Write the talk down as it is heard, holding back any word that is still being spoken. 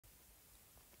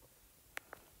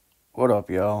What up,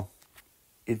 y'all?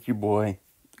 It's your boy,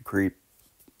 Creep,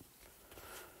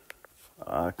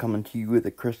 coming to you with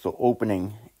a crystal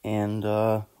opening and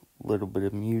a little bit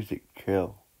of music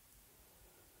chill.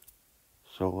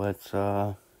 So let's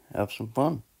have some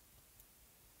fun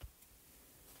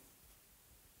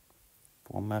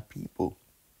for my people.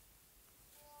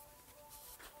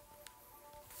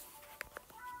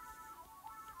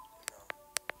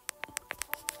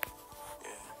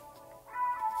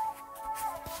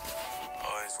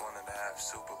 Always wanted to have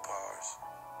superpowers,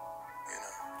 you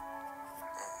know.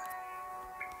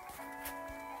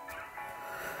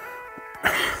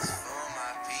 It's for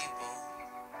my people,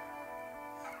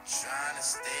 trying to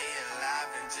stay alive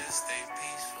and just stay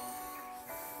peaceful.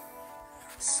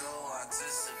 So hard to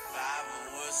survive, but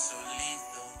we're so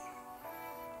lethal.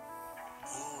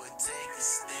 Who would take a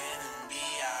stand and be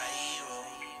our hero?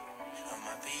 For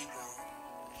my people,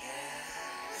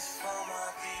 yeah. It's for my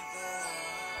people,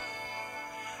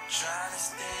 trying to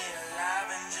stay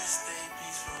alive and just stay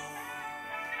peaceful.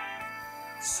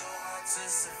 So hard to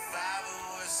survive, but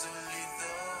we're so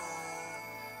lethal.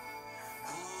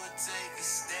 Who would take a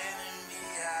stand and be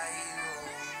our hero?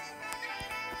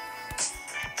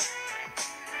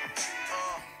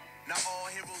 Not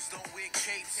all heroes don't wear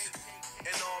capes,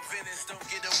 and all villains don't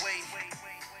get away.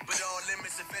 But all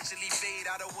limits eventually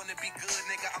fade. I don't wanna be good,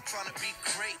 nigga, I'm trying to be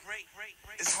great.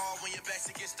 It's hard when your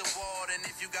back's against the wall, and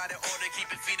if you got it order,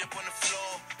 keep your feet up on the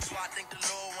floor. So I thank the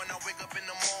Lord when I wake up in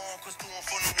the morning, cause through and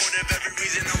from the word of every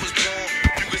reason I was born.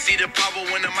 You can see the power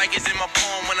when the mic is in my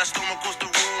palm. When I storm across the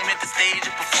room, hit the stage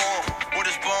and perform. Word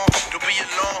is born, don't be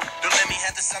alone. Don't let me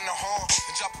have to sound the horn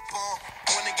and drop a bomb.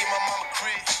 Wanna give my mama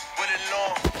crib with a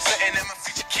lawn, something that my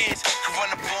future kids can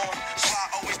run up on. So I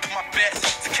always do my best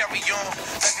to carry on.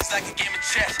 Life is like a game of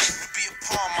chess, to be a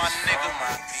pawn, my nigga. All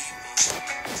my people,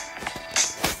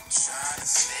 try to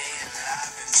stay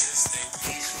alive and just stay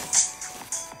peaceful.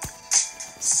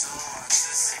 So hard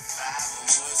to survive,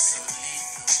 but we're so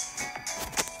lethal.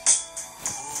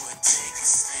 Who would take a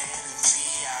stand and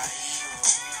be our hero?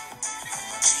 For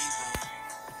my people,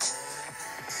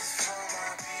 it's for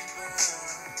my people.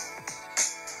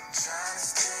 Trying to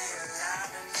stay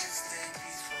alive and just stay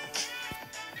peaceful.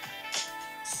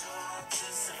 So hard to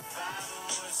survive, but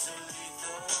we're so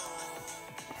lethal.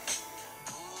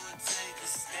 Who would take a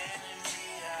stand and be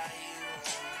our hero?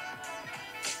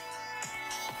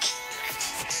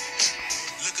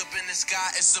 Look up in the sky,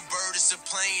 it's a bird, it's a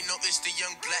plane. No, it's the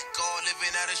young black guy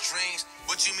living out his dreams.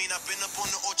 What you mean? I've been up on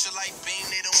the ultralight beam.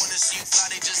 They don't wanna see you fly,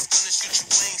 they just gonna shoot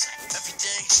your wings. Every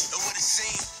day, and what it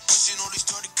seems. Pushing all these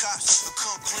dirty cops, but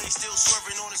come clean, still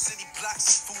swerving on the city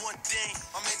blocks. For one thing,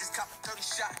 I made this cop a 30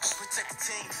 shot, protect the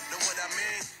team. Know what I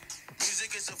mean?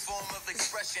 Music is a form of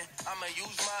expression. I'ma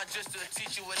use mine just to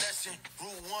teach you a lesson.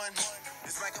 Rule 1,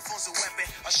 this microphone's a weapon.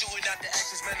 I shoot it out the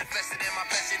actions, manifested in my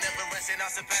passion, never resting. I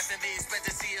surpassing the expect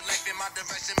to see it life in my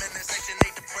direction. Man, that section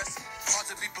ain't depressing.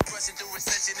 Hard to be progressing through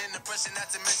recession and depression.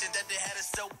 Not to mention that they had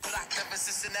us so blocked ever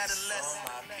since an adolescent.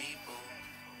 All my people,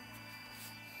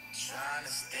 trying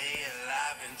to stay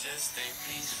alive and just stay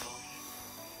peaceful.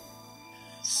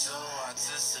 So hard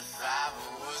to survive,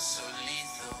 but we're so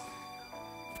lethal.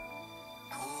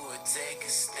 Who would take a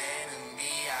stand and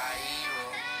be our hero?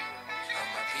 For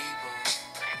my people,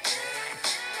 yeah,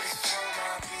 it's for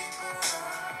my people.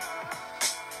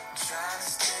 Trying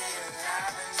to stay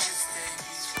alive and just stay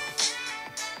peaceful.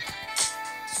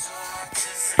 So hard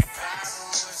to survive,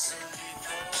 but we're so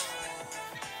lethal.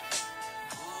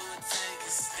 Who would take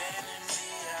a stand and be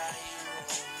our hero?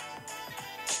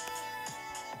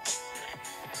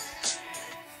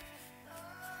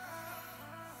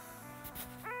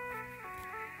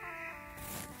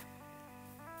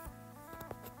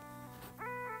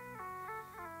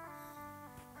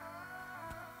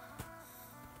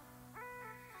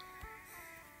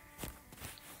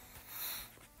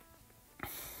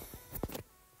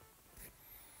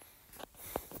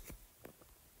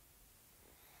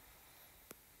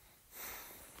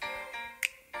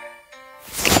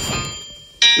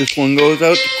 This one goes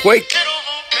out to Quake.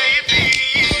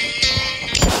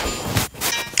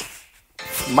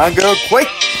 My girl Quake.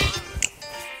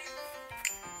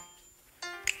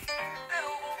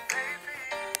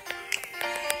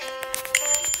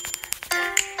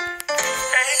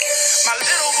 My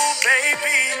little boo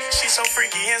baby, she's so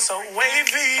freaky and so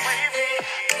wavy.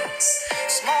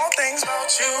 Small things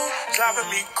about you driving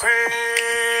me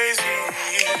crazy.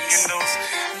 And those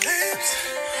lips,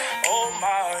 oh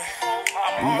my,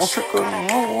 I'm also gonna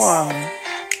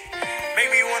make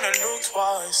me wanna look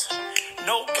twice.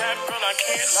 No cap, girl, I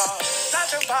can't lie. Not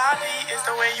your body, it's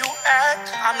the way you act.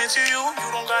 I'm into you, you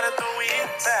don't gotta throw it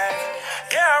back.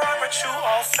 Yeah, I rock with got you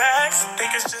all facts.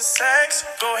 Think it's just sex?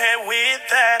 Go ahead with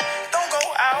that. Don't go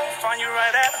out, find you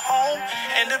right at home.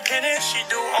 Independent, she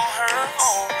do on her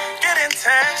own. Get in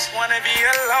text, wanna be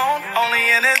alone. Only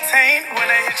entertain when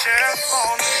I hit your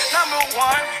phone. Number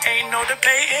one, ain't no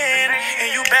debating.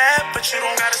 And you bad, but you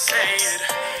don't gotta say it.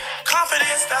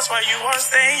 Confidence, that's why you are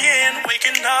staying.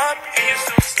 Waking up and you're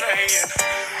still slaying.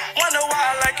 Wonder why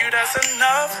I like you, that's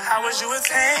enough. How was you a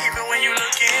 10 even when you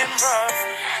looking rough?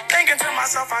 Thinking to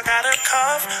myself, I got a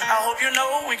cuff. I hope you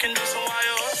know we can do some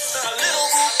wild stuff. A little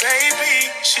boo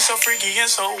baby, she's so freaky and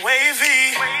so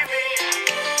wavy.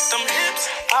 Them hips,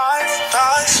 eyes,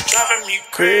 thighs, driving me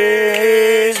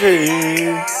Crazy.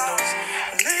 Those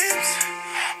lips,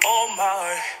 oh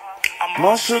my, I'm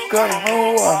all Muscle shook, got a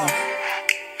whole lot.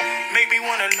 make me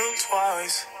wanna look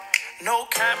twice. No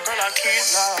cap, girl, I can't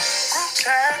lie. Group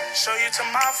chat, show you to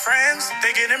my friends.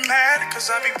 They getting mad, cause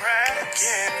I be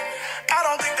bragging. I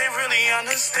don't think they really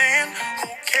understand. Who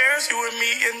cares, you and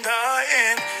me in the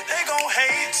end. They gon'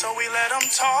 hate, so we let them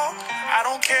talk. I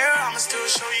don't care, I'ma still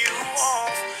show you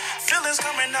off. Feelings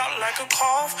coming out like a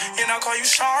cough. And I call you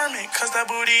charming, cause that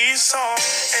booty is soft.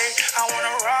 Ay, I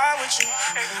wanna ride with you.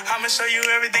 Ay, I'ma show you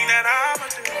everything that I'ma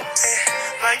do. Ay,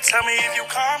 like, tell me if you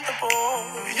comfortable.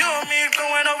 You and me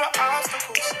going over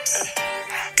obstacles.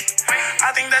 Ay,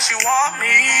 I think that she want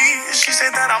me. She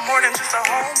said that I'm more than just a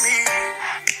homie.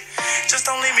 Just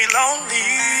don't leave me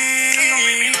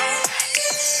lonely.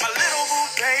 My little boo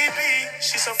baby,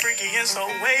 she's so freaky and so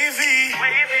wavy.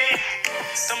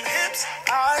 Them hips,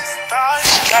 eyes, thighs,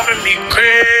 driving me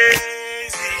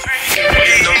crazy.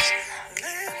 And those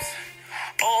lips,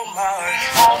 oh my,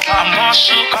 I'm all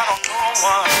shook, I don't know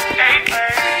why.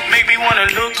 Make me wanna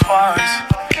look twice.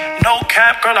 No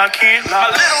cap, girl, I can't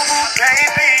lie. My little boo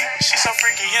baby, she's so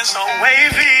freaky and so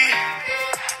wavy.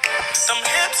 Them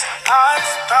hips, eyes,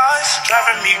 thighs,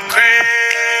 driving me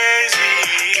crazy.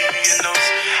 And those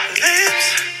lips,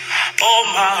 oh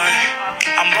my,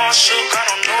 I'm all shook, I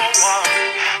don't know why.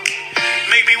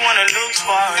 Make me wanna look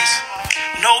twice.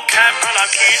 No cap, girl, I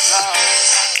can't lie.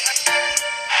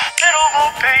 Little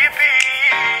boo baby,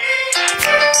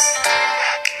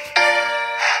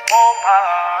 oh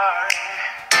my.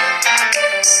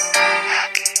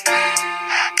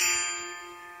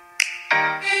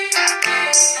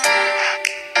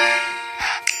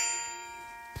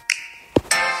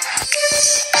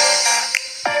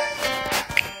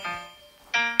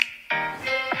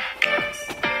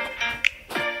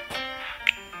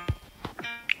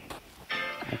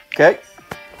 Okay.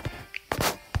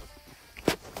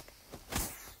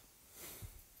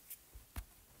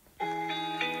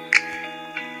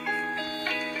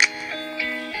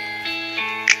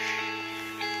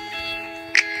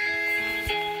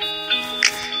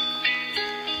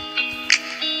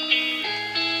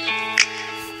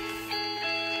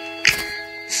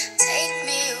 Take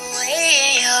me away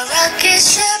in your rocket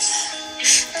ship.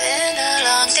 Been a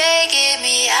long day, get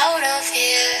me out of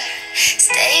here.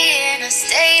 Stay in a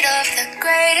state of the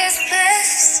greatest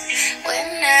bliss.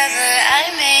 Whenever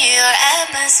I'm in your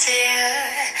atmosphere,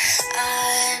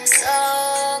 I'm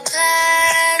so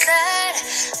glad that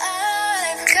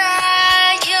I've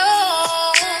got you.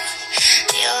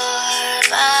 You're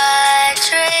my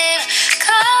dream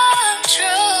come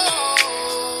true.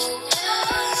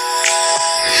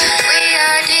 We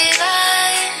are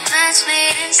divine, match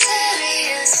made in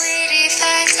serious. We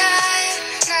define time.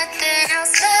 Nothing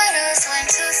else matters when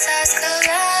two stars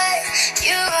collide.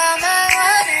 You are my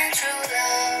one and true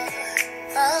love.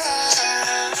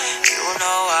 You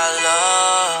know I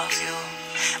love you.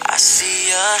 I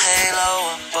see a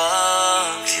halo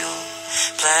above you.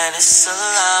 Planets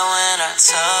align when I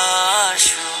touch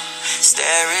you.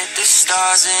 Stare at the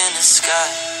stars in the sky.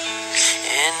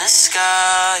 In the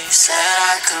sky, you said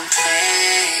I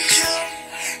complete you.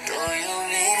 Do you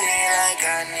need me like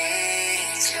I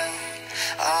need you?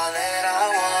 All that I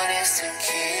want is to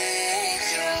keep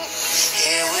you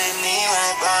here with me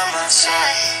right by my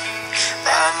side.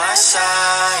 By my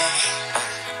side.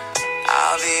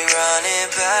 I'll be running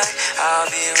back, I'll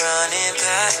be running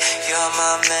back. You're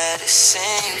my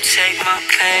medicine, you take my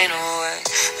pain away.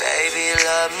 Baby,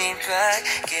 love me back,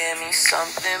 give me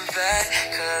something back.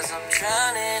 Cause I'm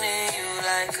drowning in you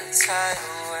like a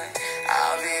tidal wave.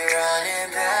 I'll be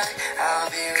running back, I'll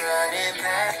be running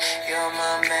back. You're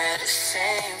my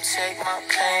medicine, you take my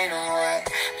pain away.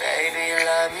 Baby,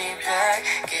 love me back,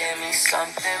 give me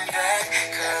something back.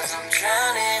 Cause I'm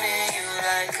drowning in you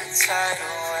like a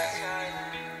tidal wave.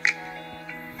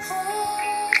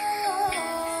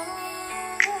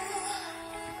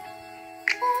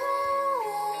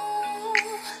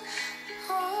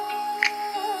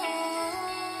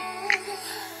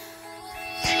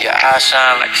 Yeah, eyes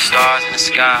shine like the stars in the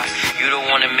sky. You the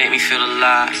one that make me feel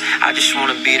alive. I just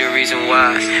wanna be the reason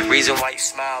why you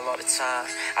smile all the time.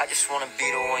 I just wanna be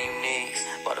the one you need.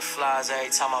 Butterflies every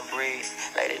time I breathe.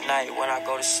 Late at night when I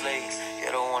go to sleep,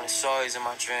 you're the one that's always in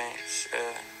my dreams.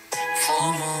 Yeah.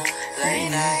 Full moon, late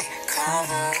night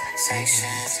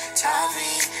conversations. Taught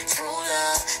me true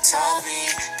love, taught me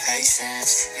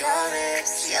patience. Your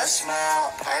lips, your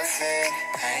smile, perfect,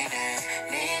 painted.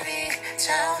 Need me,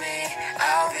 tell me,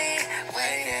 I'll be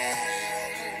waiting.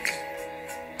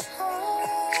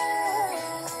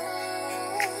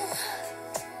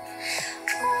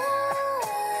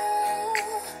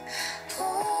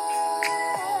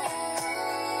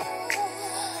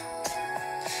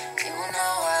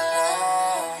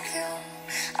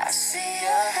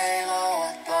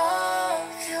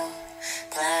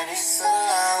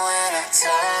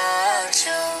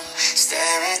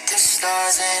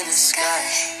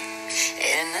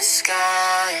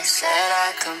 Said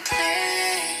I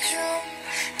complete you.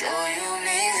 Do you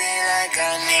need me like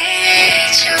I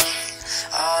need you?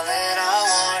 All that I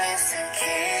want is to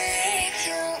keep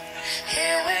you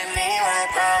here with me right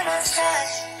by my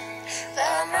side,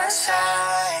 by my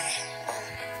side.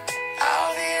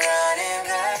 I'll be running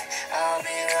back, I'll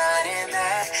be running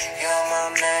back. You're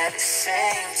my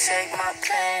medicine, take my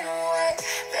pain away.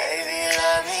 Baby,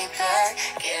 love me back,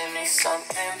 give me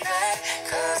something back,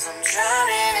 'cause I'm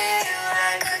drowning in you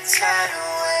like a tidal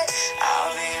wave.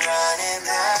 I'll be running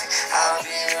back, I'll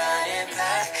be running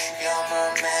back. You're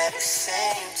my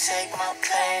medicine, take my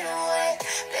pain away.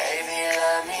 Baby,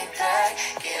 love me back,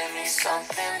 give me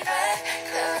something back,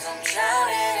 'cause I'm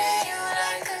drowning in you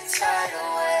like a tidal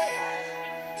wave.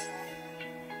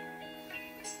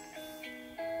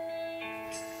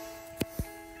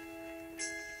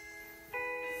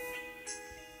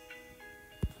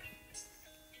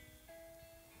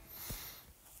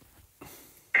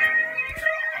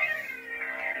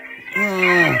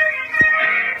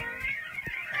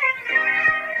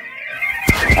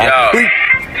 Yo,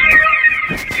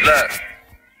 look.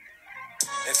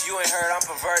 If you ain't heard, I'm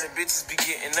perverted, bitches be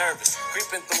getting nervous.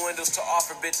 Creeping through windows to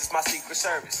offer bitches my secret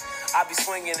service. I be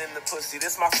swinging in the pussy,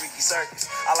 this my freaky circus.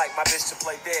 I like my bitch to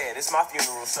play dead, it's my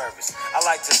funeral service. I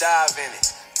like to dive in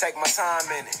it, take my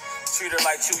time in it. Treat her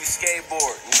like Chewy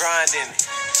skateboard and grind in it.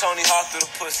 Tony Hawk through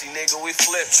the pussy, nigga, we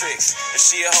flip tricks. If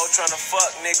she a hoe tryna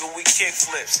fuck, nigga, we kick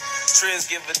flips. Triz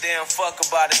give a damn fuck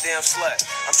about a damn slut.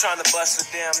 I'm tryna bust a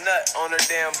damn nut on her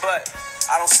damn butt.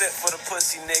 I don't sit for the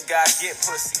pussy, nigga, I get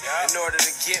pussy. In order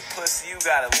to get pussy, you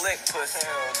gotta lick pussy.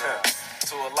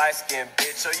 To a light-skinned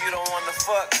bitch, oh, you don't wanna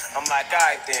fuck? I'm like,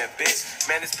 alright then, bitch.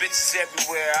 Man, this bitch is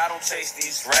everywhere, I don't chase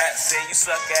these rats. And you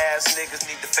suck-ass niggas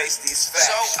need to face these facts.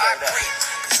 So I creep,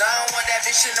 'cause I don't want that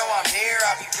bitch to know I'm here.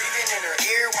 I be breathing in her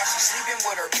ear while she sleeping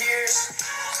with her peers.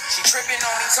 She tripping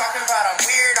on me, talking about I'm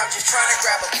weird. I'm just trying to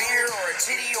grab a beer or a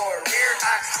titty or a rear.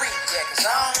 I creep, yeah, 'cause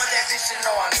I don't want that bitch to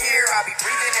know I'm here. I be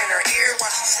breathing in her ear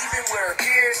while she sleeping with her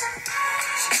peers.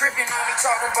 She tripping on me,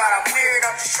 talking about I'm weird.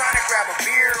 I'm just trying to grab a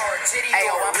beer or a titty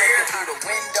or a rear. I'm looking through the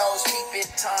windows,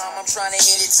 keeping time. I'm trying to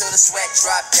hit it till the sweat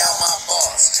drop down my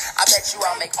balls. I bet you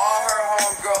I'll make all her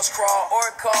homegirls crawl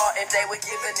or call if they would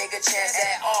give a nigga chance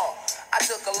at all. I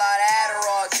took a lot of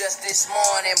Adderall just this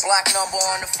morning. Block number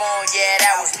on the phone, yeah,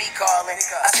 that was me calling.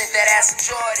 I sent that ass to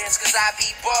Jordans, 'cause I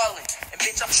be ballin'. And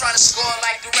bitch, I'm trying to score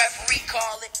like the referee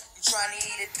call it. You trying to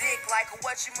eat a dick like a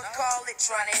whatchamacallit.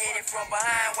 Trying to hit it from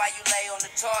behind while you lay on the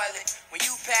toilet. When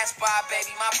you pass by,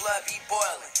 baby, my blood be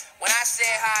boiling. When I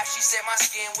said hi, she said my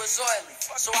skin was oily.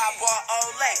 So I bought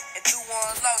Olay and threw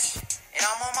on lotion. And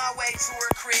I'm on my way to her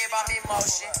crib, I'm in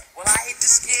motion. Well, I hit the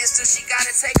skids till she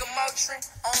gotta take a Motrin.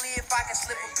 Only if I can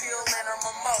slip a pill in her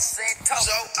mimosa and toast.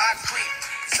 So I creep,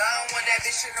 'cause I don't want that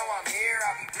bitch to know I'm here.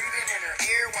 I be breathing in her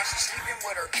ear while she sleeping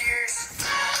with her peers.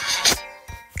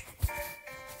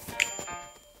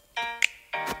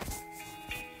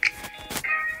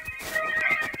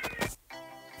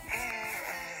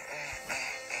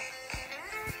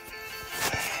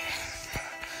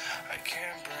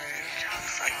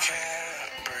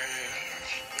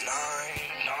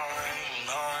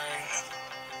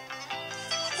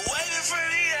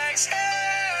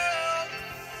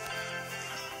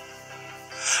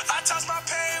 I toss my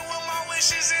pain with my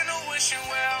wishes in a wishing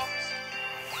well.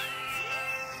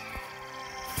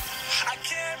 I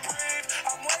can't breathe,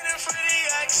 I'm waiting for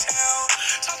the exhale.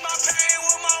 Toss my pain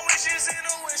with my wishes in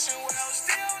a wishing well.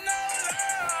 Still no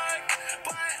luck,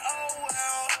 but oh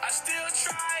well. I still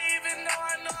try even though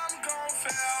I know I'm gon'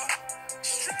 fail.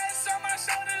 Stress on my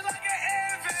shoulders like an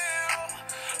anvil.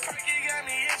 Perky got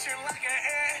me itching like an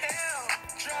anthill.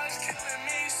 Drugs killing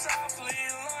me softly,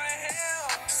 Lord hell.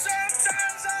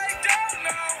 Sometimes I don't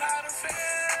know how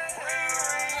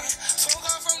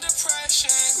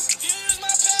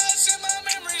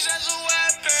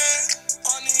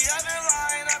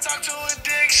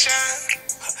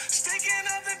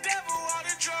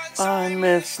I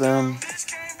miss them. This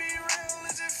can't be real,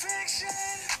 is it fiction?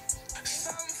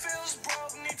 Something feels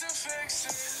broke, need to fix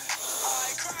it.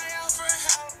 I cry out for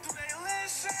help, do they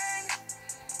listen?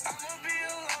 I'ma be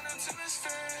alone until it's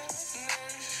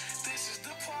finished. This is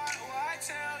the part where I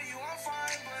tell you I'm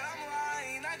fine, but I'm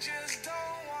lying. I just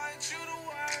don't want you to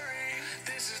worry.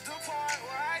 This is the part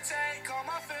where I take all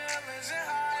my feelings and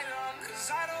hide them, cause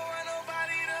I don't want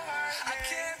nobody to hurt me. I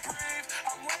can't breathe,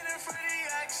 I'm waiting for the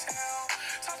exhale.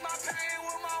 Touch my pain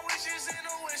with my wishes in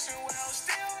a wishing well.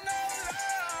 Still no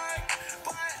luck,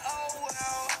 but oh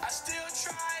well. I still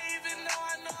try even though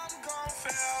I know I'm gon'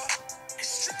 fail.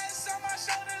 It's stress on my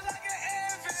shoulders like an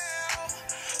anvil.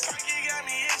 Perky got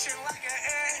me itching like an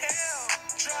anthill.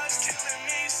 Drugs killing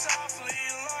me softly,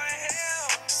 Lord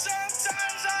help.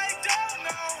 Sometimes I don't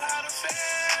know how to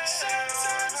feel.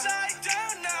 Sometimes I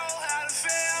don't know how to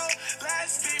feel.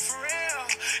 Let's be for real.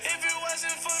 If it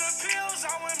wasn't for the pills,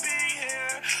 I wouldn't be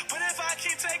here. But if I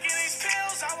keep taking these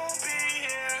pills, I won't be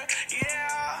here.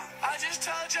 Yeah, I just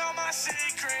told y'all my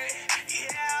secret.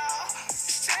 Yeah,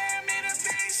 it's tearing me to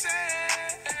pieces.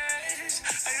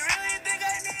 I really think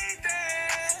I need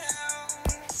them.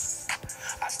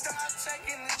 I stopped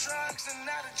taking the drugs and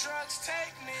now the drugs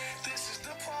take me. This is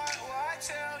the part where I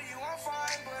tell you I'm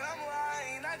fine, but I'm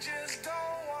lying. I just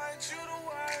don't want you to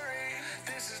worry.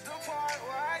 This is the part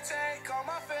where I take all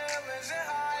my feelings and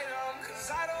hide them, cause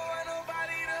I don't want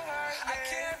nobody to hurt me. I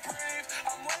can't breathe,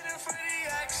 I'm waiting for the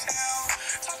exhale.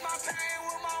 Touch my pain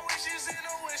with my wishes in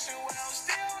a wishing well.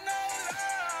 Still no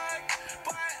luck,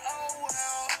 but oh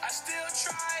well. I still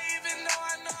try even though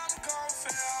I know I'm gon'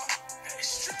 fail. It's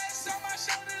stress on my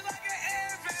shoulders like an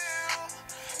anvil.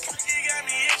 Perky got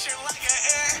me itching like an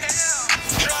anthill.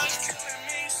 Drugs killing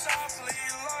me softly,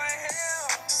 Lord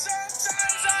help.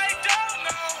 Sometimes I don't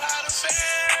know how to feel.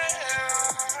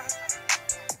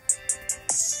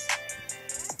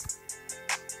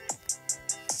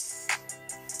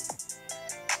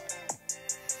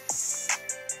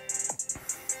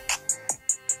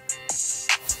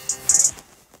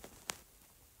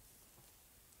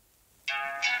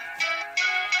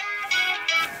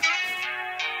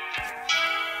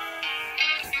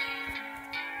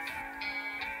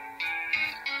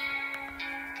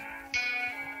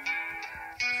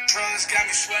 Drugs got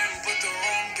me sweating, but the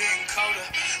room getting colder.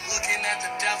 Looking at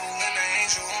the devil and the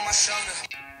angel on my shoulder.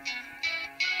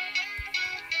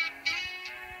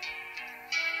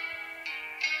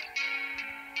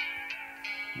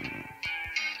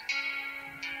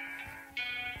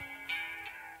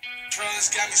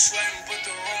 Drugs got me sweating, but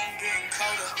the room getting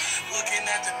colder. Looking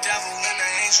at the devil and the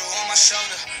angel on my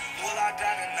shoulder. Will I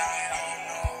die tonight? I don't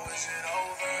know. Is it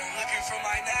over? Looking for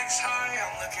my next high.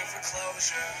 I'm looking for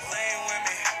closure. Laying with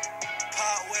me,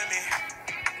 pop with me,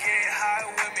 get high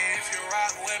with me. If you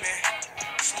rock with me,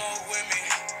 smoke with me,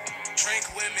 drink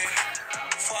with me.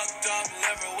 Fucked up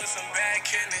liver with some bad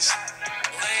kidneys.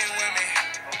 Laying with me,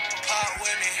 pop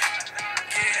with me,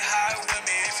 get high with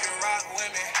me. If you rock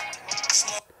with me,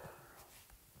 smoke.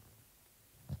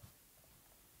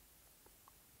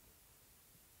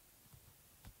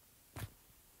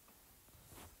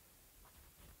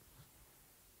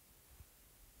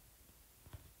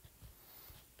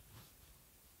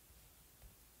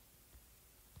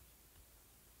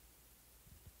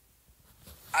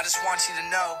 I just want you to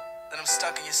know that I'm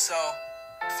stuck in your soul.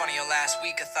 Funny, your last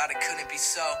week I thought it couldn't be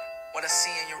so. What I see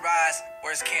in your eyes,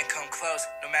 words can't come close.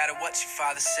 No matter what your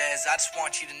father says, I just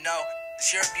want you to know that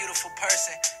you're a beautiful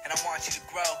person, and I want you to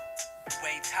grow. The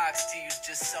way he talks to you is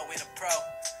just so in a pro.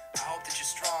 I hope that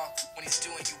you're strong when he's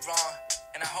doing you wrong.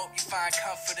 And I hope you find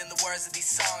comfort in the words of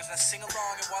these songs. And I sing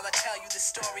along, and while I tell you this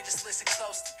story, just listen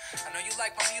closely. I know you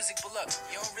like my music, but look,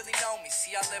 you don't really know me.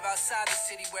 See, I live outside the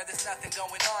city where there's nothing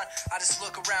going on. I just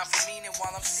look around for meaning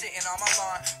while I'm sitting on my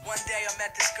lawn. One day I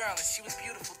met this girl, and she was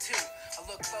beautiful too. I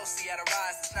looked closely at her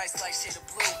eyes, this nice light shade of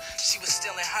blue. She was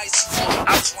still in high school,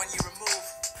 I was 1 year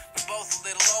removed. We're both a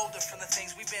little older from the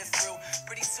things we've been through.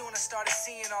 Pretty soon I started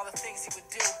seeing all the things he would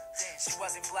do. She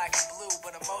wasn't black and blue,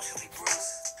 but emotionally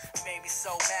bruised. It made me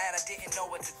so mad I didn't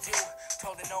know what to do.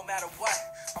 Told her no matter what,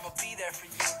 I'ma be there for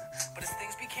you. But as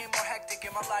things became more hectic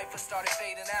in my life, I started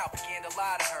fading out. Began to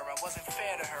lie to her, I wasn't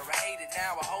fair to her. I hate it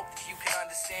now, I hope that you can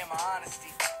understand my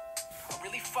honesty. I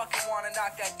really fucking wanna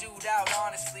knock that dude out,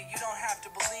 honestly. You don't have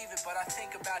to believe it, but I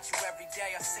think about you every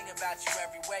day. I sing about you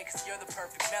every way, cause you're the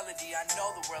perfect melody. I know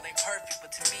the world ain't perfect,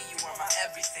 but to me you are my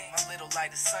everything. My little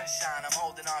light of sunshine, I'm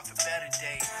holding on for better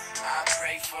days. I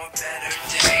pray for better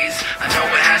days. I know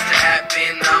it has to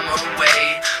happen, I'm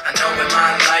away. I know in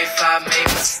my life I've made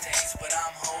mistakes, but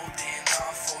I'm holding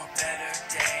on for better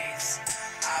days.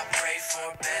 I pray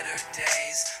for better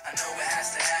days. I know it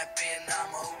has to happen,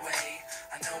 I'm away.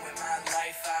 I know in my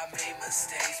life I made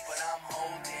mistakes, but I'm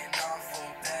holding on for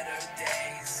better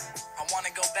days. I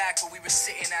wanna go back where we were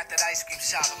sitting at that ice cream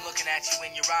shop. I'm looking at you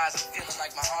in your eyes, I'm feeling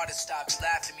like my heart has stopped. You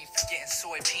laughed at me for getting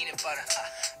soy peanut butter.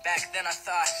 Back then I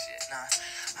thought, shit, nah,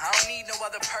 I don't need no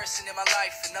other person in my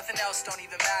life, and nothing else don't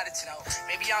even matter to me.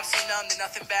 Maybe I'm so numb that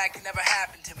nothing bad could never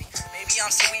happen to me. Maybe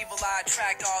I'm so evil I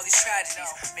attract all these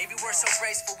tragedies. Maybe we're so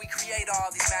graceful we create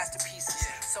all these masterpieces.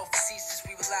 So facetious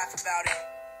we would laugh about it.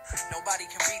 Nobody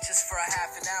can reach us for a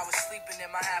half an hour. Sleeping in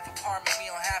my half apartment, we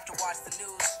don't have to watch the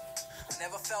news.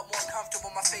 Never felt more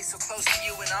comfortable, my face so close to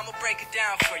you, and I'ma break it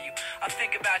down for you. I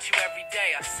think about you every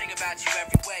day, I sing about you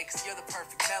every way, cause you're the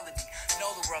perfect melody. Know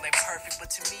the world ain't perfect,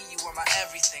 but to me you are my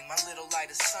everything. My little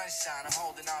light of sunshine, I'm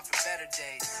holding on for better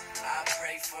days. I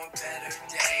pray for better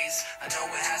days. I know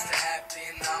it has to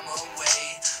happen, I'm away.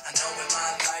 I know in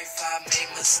my life I make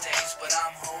mistakes, but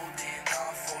I'm holding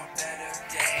on for better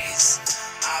days.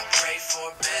 I pray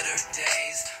for better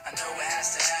days. I know it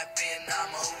has to happen,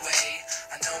 I'm away.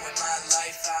 I know in my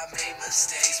life I made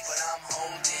mistakes, but I'm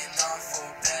holding on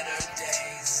for better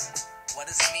days. What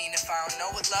does it mean if I don't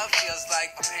know what love feels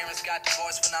like? My parents got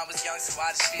divorced when I was young, so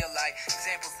I just feel like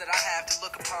examples that I have to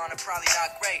look upon are probably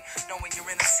not great. Knowing you're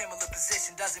in a similar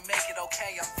position doesn't make it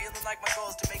okay. I'm feeling like my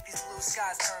goal is to make these blue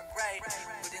skies turn gray,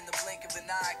 but in the blink of an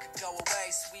eye it could go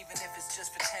away. So even if it's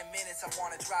just for 10 minutes, I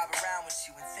want to drive around with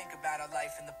you and think about our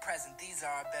life in the present. These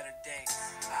are our better days.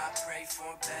 I pray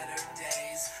for better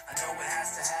days. I know it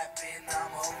has to happen,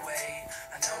 I'm away.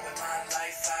 I know in my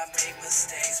life I made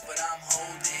mistakes, but I'm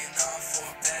holding on for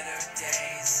better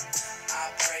days.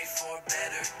 I pray for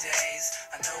better days.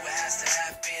 I know it has to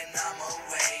happen, I'm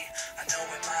away. I know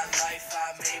in my life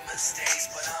I made mistakes,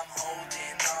 but I'm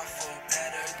holding on for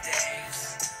better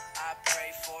days. I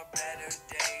pray for better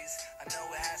days. I know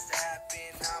it has to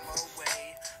happen, I'm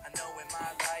away. I know in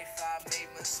my life I made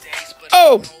mistakes, but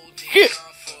I'm holding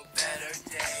on for better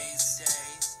days.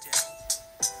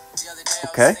 The other day I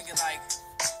was thinking like,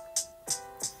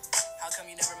 how come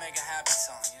you never make a happy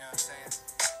song, you know what I'm saying?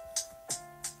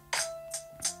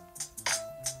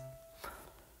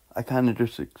 I kind of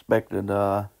just expected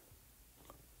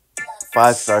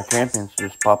 5-star champions to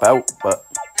just pop out, but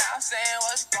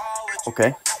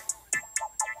okay.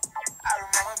 I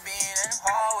remember being in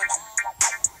hall with you.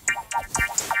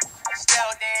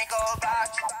 Still didn't go about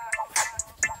you.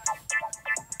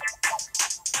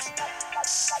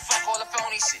 Fuck all the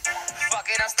phony shit. Fuck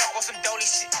it, I'm stuck on some dolly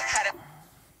shit.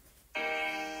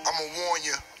 I'ma warn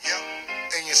you,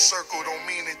 in your circle don't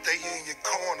mean that they in your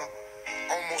corner.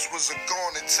 Almost was a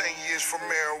goner 10 years for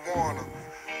marijuana.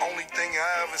 Only thing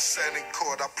I ever said in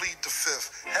court, I plead the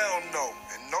fifth. Hell no,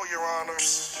 and no, your honor.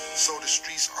 So the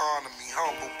streets honor me,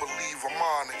 humble, believe I'm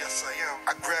honored. Yes, I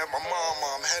am. I grabbed my mama,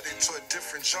 I'm headed to a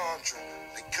different genre.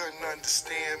 They couldn't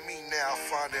understand me, now I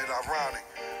find it ironic.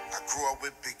 I grew up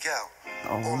with Big L.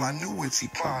 All I knew was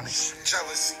Ebonics.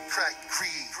 Jealousy, crack,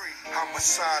 greed,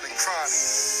 homicide, and chronic.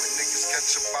 When niggas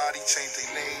catch a body, change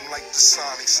their name like the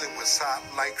Sonics. It was hot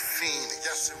like Phoenix.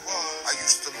 Yes, it was. I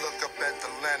used to look up at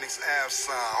the Lennox Ave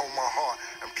sign on my heart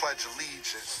and pledge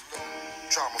allegiance.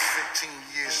 Drama 15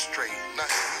 years straight,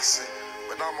 nothing decent.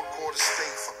 But I'm a quarter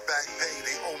state for back pay,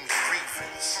 they owe me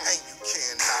grievance. And you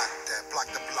can't knock that. Block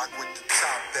the block with the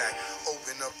top back.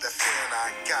 Open up that fan,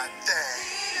 I got that.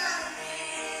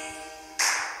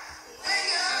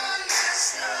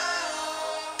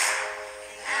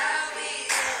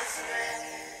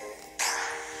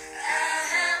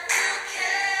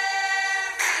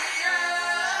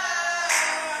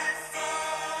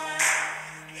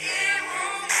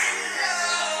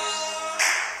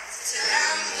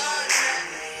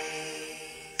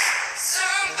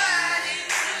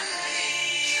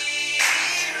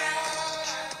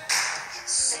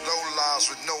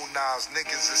 With no knives,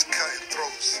 niggas is cutting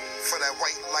throats. For that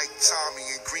white light Tommy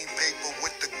and green paper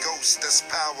with the ghost. That's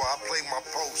power, I play my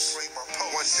post.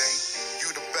 One day,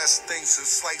 you the best thing since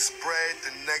sliced bread.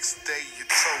 The next day, you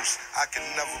toast. I can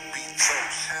never be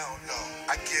toast. Hell no.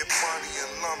 I get money in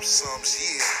lump sums,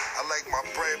 yeah. I like my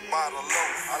bread by the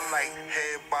loaf. I like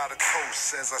head by the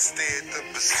coast as I stare at the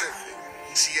Pacific.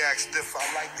 She asked if I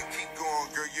like to keep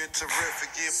going. Girl, you're terrific,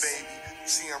 yeah, baby.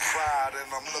 See, I'm proud and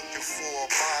I'm looking for a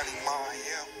body, mom.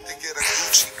 To get a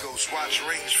Gucci ghost, watch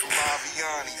rings from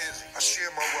Aviani. I share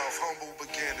my wealth, humble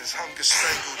beginners, hunger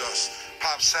strangled us.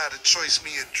 Pops had a choice,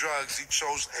 me or drugs, he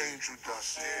chose angel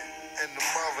dust. And the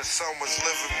mother son was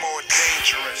living more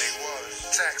dangerous.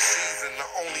 Tax season, the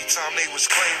only time they was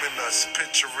claiming us.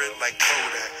 Picture it like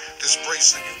Kodak. This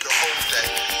bracelet, you can hold that.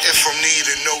 If I'm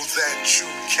needed, know that you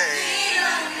can.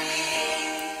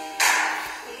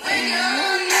 When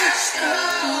you're not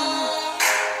strong,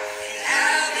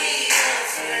 I'll be your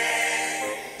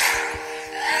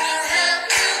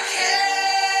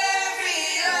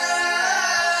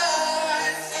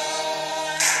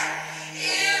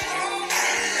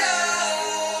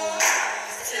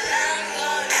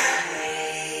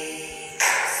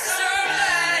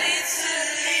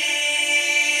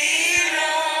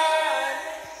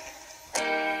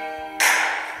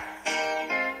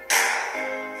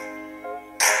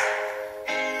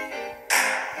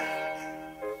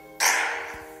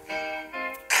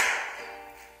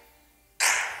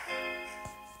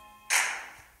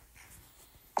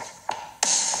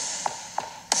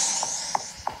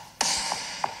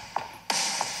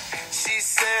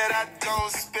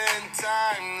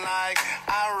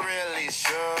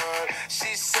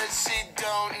She said she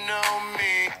don't know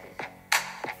me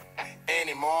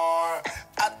anymore.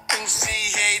 I think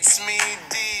she hates me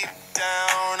deep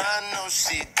down. I know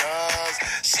she does.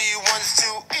 She wants to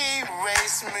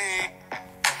erase me.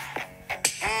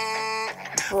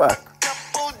 Fuck.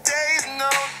 Couple days no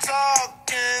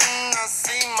talking. I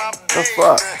see my The baby,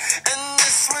 fuck? and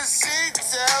this what she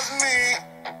tells me.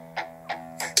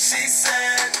 She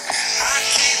said, I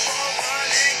keep on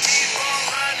running,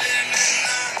 and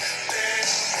nothing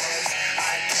works.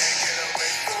 I can't get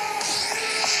away from you.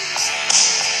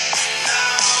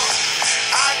 Now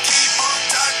I keep on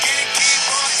talking,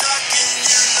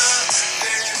 you nothing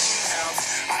else.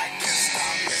 I can't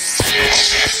stop missing.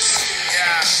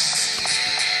 Yeah.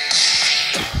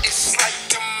 It's like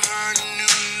I'm her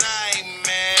new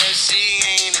nightmare. She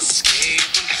ain't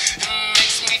escaping. It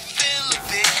makes me feel a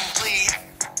bit complete.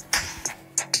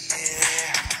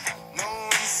 Yeah,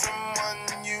 knowing someone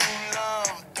you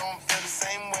love don't feel the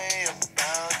same way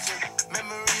about you.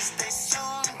 Memories they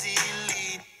soon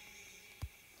delete.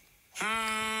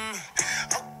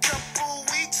 A couple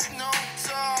weeks no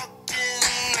talking.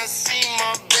 I see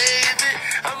my baby.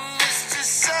 I missed her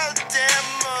so damn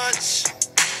much.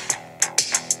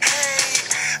 Hey,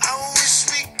 I wish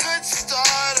we could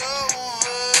start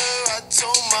over. I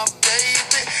told my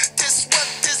baby, this what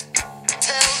this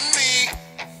tells me.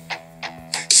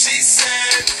 She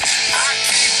said, I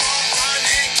keep on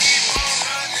running,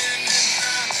 and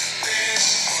nothing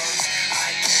works. I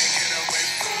can't get away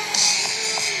from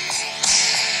you.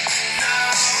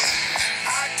 Now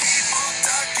I keep on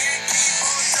talking,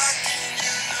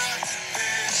 you nothing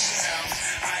else.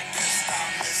 I can't stop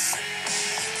missing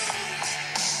you.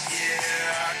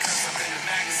 Yeah, 'cause I'm in the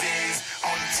magazines,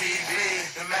 on the TV.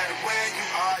 No matter where you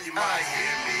are, you might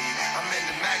hear me. I'm in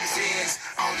the magazines,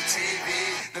 on the TV.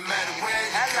 No matter where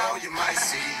you go, you might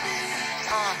see me.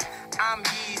 I'm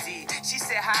Yeezy. She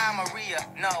said, hi, Maria.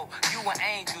 No, you an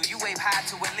angel. You wave high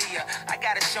to Aaliyah. I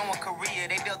got a show in Korea.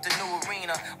 They built a new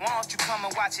arena. Why don't you come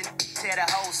and watch it? Tear the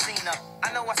whole scene up.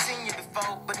 I know I seen you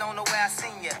before, but don't know where I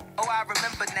seen you. Oh, I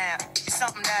remember now. It's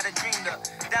something that I dreamed of.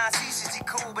 Don C said she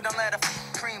cool, but don't let her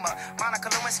cream her. Monica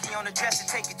Lewinsky on the dresser,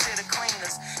 take it to the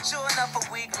cleaners. Sure enough, a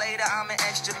week later, I'm in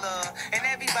extra love. And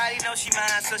everybody knows she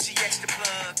mine, so she extra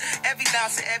plug. Every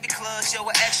bounce at every club, show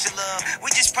her extra love. We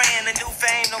just praying the new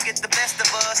fame don't get the best of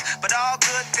us. But all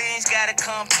good things gotta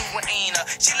come to an end.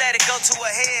 She let it go to her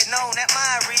head, no, not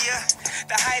Maria.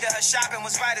 The height of her shopping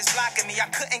was right as blocking me. I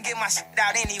couldn't get my shit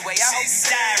out anyway. I hope you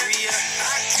diarrhea.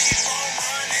 I keep on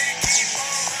running,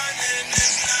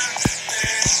 and nothing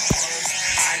works.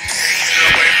 I can't get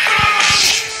away from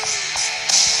you.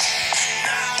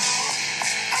 Now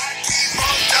I keep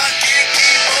on talking,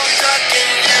 you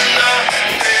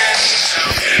nothing else.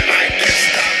 I can't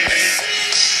stop missing.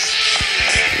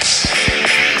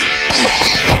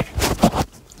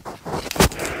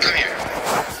 Come here.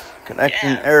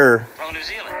 Connection error. From New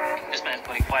Zealand. This man's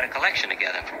putting quite a collection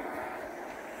together.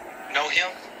 Know him?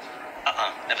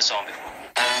 Never saw him before.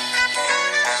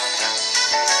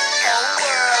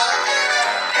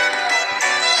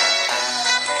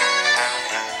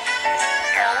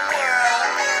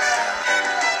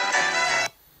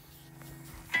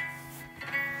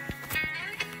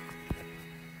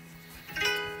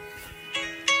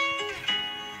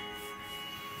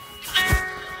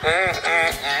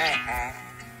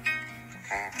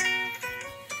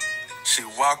 She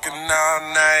walking all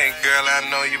night, girl, I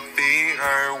know you feel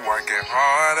her. Working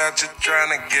hard out, you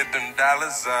trying to get them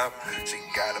dollars up. She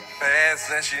got a pass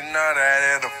and she know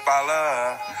that it'll follow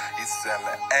her. You sell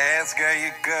her ass, girl, you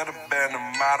could've been a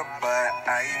model, but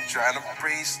I ain't trying to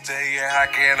preach to you. How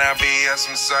can I be of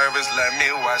some service? Let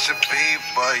me wash your feet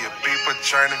for you. People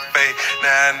turning fake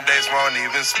nowadays won't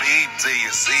even speak to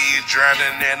you. See you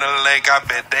drowning in a lake, I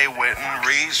bet they wouldn't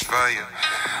reach for you.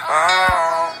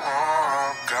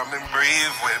 Come and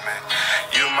breathe with me.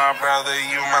 You my brother,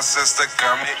 you my sister,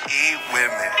 come and eat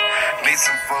with me. Need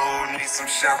some food, need some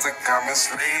shelter, come and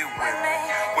sleep with me.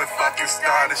 We fucking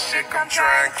started shit, come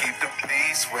try and keep the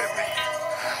peace with me.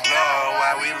 Lord,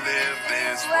 why we live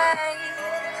this way?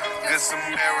 Good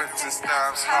Samaritan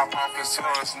stops, hop off his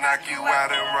horse, knock you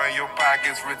out and run your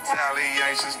pockets.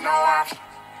 Retaliation's no option.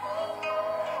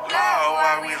 Lord,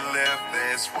 why we live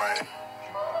this way?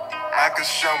 I could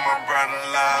show my brother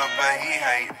love, but he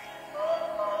hate.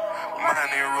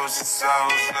 Money rules the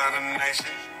souls of the nation,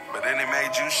 but then he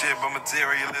made you shit but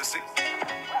materialistic.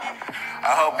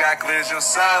 I hope God clears your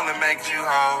soul and makes you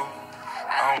whole.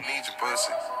 I don't need your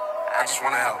pussy, I just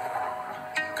wanna help.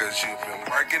 Cause you've been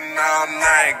working all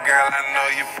night, girl, I know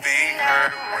your feet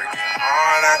hurt. Working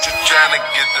hard out, you trying to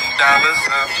get them dollars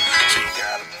up. She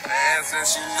got a pass and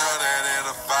she know that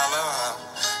it'll follow her.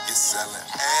 selling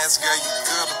ass, girl, you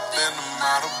could have been a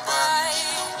model, but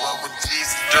what would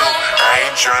Jesus do? I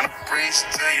ain't trying to preach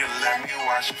to you, let me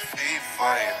wash your feet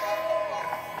for you.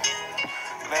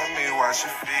 Let me wash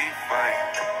your feet for you.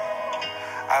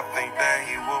 I think that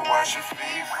he would wash your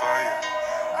feet for you.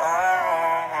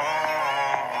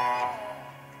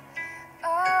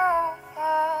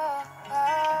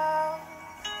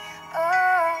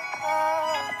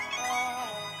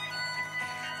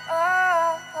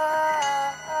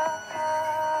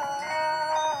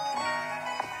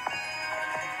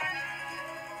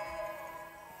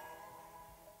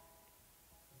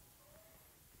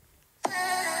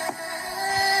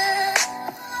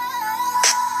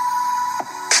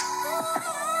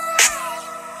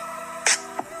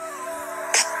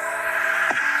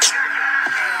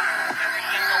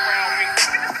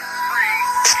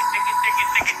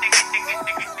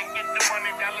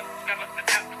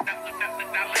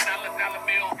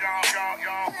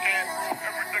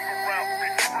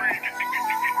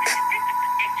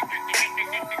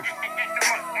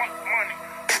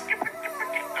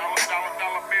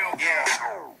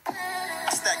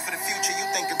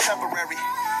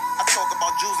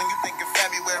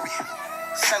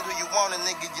 Send who you want, a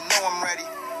nigga, you know I'm ready.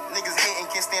 Niggas hating,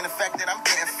 can't stand the fact that I'm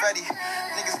getting fetty.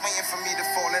 Niggas waiting for me to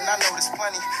fall, and I know there's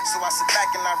plenty. So I sit back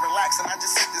and I relax, and I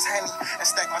just sip this Henny and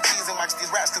stack my cheese and watch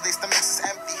these raps, cause they stomachs is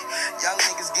empty. Young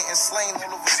niggas getting slain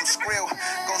all over some skrill.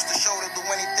 Goes to show to do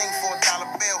anything for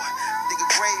 $1 bill. Dig a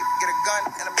grave, get a gun,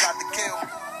 and a plot to kill.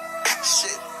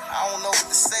 Shit, I don't know what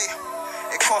to say.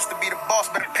 It costs to be the boss,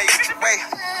 better pay it your way.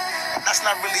 That's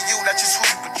not really you, that's just who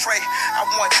you portray. I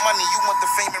want money, you want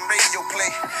the fame and radio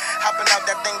play. Hopping out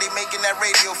that thing they making that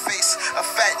radio face. A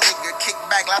fat nigga, kick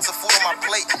back, lots of food on my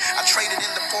plate. I traded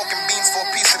in the pork and beans for a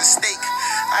piece of the steak.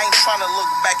 I ain't trying to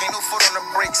look back, ain't no foot on the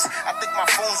brakes. I think my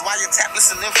phone's wiretap,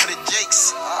 listening for the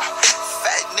jakes.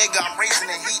 Fat nigga, I'm raising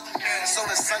the heat. So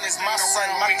the sun is my son,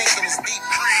 my thinking is deep.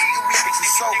 You reap what you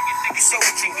sow, you sow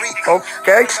what you reap.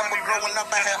 Okay. I remember growing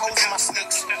up, I had holes in my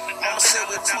sneaks. Mama said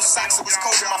with 2 socks, it was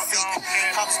cold in my feet.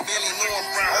 Pops barely knew him,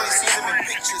 only seen him in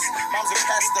pictures. Mom's a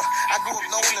pastor, I grew up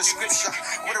knowing the scripture.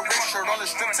 With a red shirt on the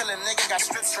strip till a nigga got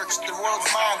strip searched. The world's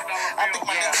mine, I think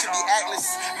my name should be Atlas.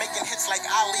 Making hits like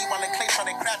Ali while the clay try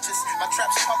to crutches. My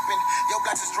trap's pumping, yo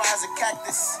blacks as dry as a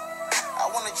cactus. I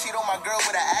wanna cheat on my girl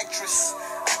with an actress.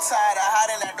 I'm tired of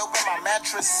hiding that dope in my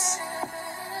mattress.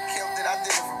 Killed it, I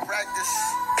did it for practice.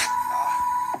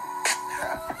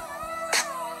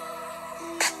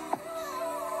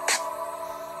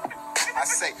 I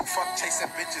say, fuck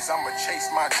chasing bitches, I'ma chase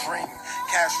my dream.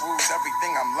 Cash rules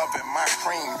everything, I'm loving my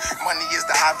cream. Money is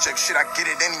the object, shit, I get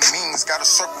it any means. Got a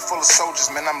circle full of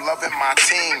soldiers, man, I'm loving my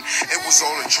team. It was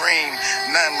all a dream,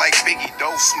 nothing like Biggie,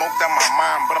 though. Smoked out my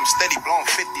mind, but I'm steady blowing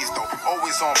 50s, though.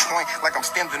 Always on point, like I'm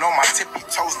standing on my tippy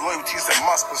toes. Loyalty's a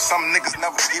must, but some niggas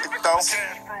never get it, though.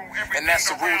 And that's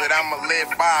a rule that I'ma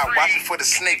live by. Watching for the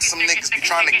snakes, some niggas be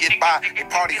trying to get by. They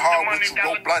party hard with you,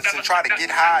 roll blunts and try to get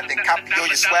high. Then copy all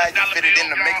your swag, you fit it in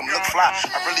to make them look fly.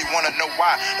 I really wanna know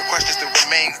why. The question still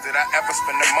remains, did I ever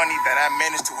spend the money that I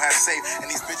managed to have saved? And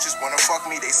these bitches wanna fuck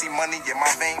me, they see money in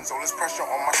my veins. All this pressure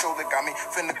on my shoulder got me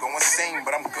finna go insane,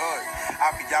 but I'm good.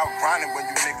 I be out grinding when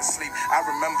you niggas sleep. I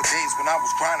remember days when I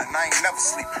was grinding, I ain't never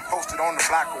sleep. Posted on the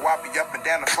block, or I be up and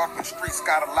down the fucking streets.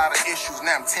 Got a lot of issues,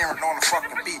 now I'm tearing on the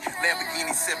fucking beat.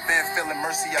 Lamborghini sipping, feeling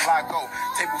mercy a lago.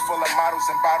 Table full of models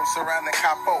and bottles surrounding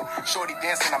capo. Shorty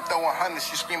dancing, I'm throwing hundreds,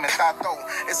 she screaming tato.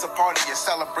 It's a party, a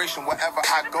celebration wherever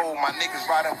I go. My niggas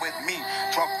riding with me,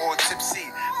 drunk or tipsy.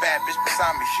 Bad bitch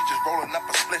beside me, she just rolling up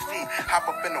a spliffy. Hop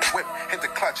up in the whip, hit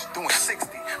the clutch, doing 60.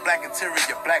 Black interior,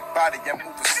 black body, I'm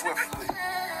moving swiftly.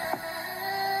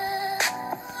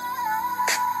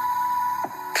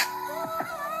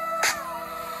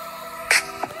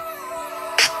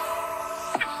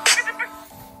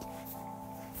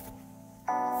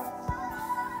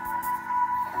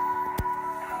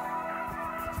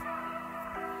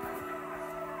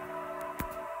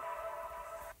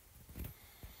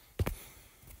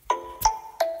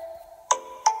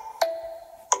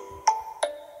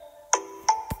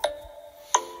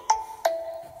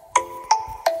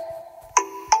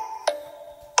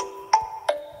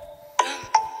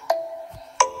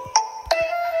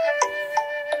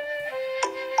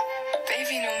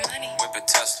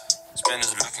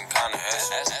 Spinners looking kinda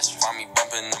ass. Find me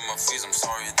bumping on my feet, I'm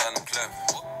sorry that I'm clever.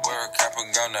 Where a capper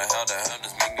gone to hell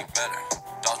does make me better.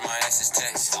 Dodge my ex's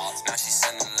text, now she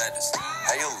sending letters.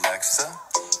 Hey Alexa,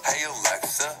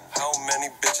 how many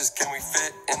bitches can we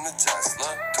fit in the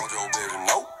Tesla? Told your baby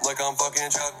nope, like I'm fucking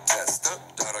Chuck Testa.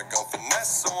 Gotta go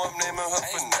finesse, so I'm naming her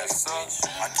Vanessa.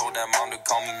 I told that mom to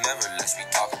call me never, let's be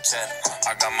talking cheddar.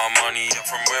 I got my money up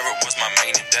from where it was my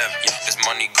main endeavor. This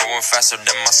money going faster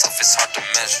than myself, it's hard to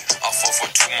measure. I'll fall for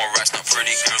 2 more racks, now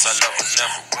pretty girls I love will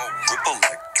never. Whip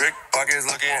electric, pockets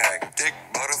looking hectic.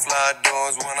 Butterfly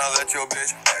doors when I let your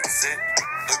bitch exit.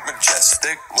 Look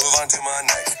majestic, move on to my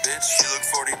next bitch. She look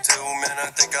 42, man, I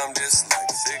think I'm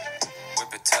dyslexic.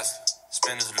 Whip it Tesla,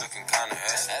 spinners looking kinda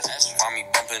ass. Find me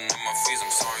bumping in my fees,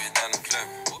 I'm sorry that I'm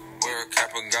clever. Wear a cap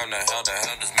and gown, the hell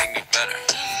does make me better.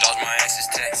 Dodge my ex's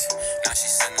text, now she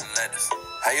sending letters.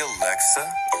 Hey Alexa,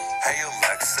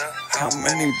 How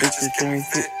many bitches can we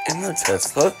fit in the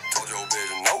Tesla? told your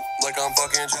bitch no, like I'm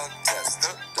fucking Chuck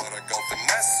Testa. Gotta go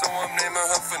finesse, so I'm naming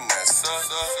her Vanessa.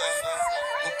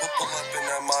 Pull up in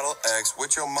that Model X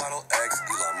with your Model X.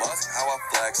 Elon Musk, how I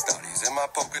flex. Studies in my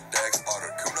Pokedex.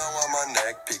 Articuno on my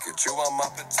neck. Pikachu on my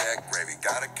Protect. Gravy,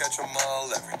 gotta catch them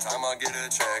all every time I get a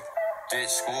check. Ditch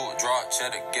school, draw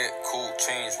cheddar, get cool,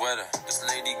 change weather. This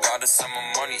lady got us some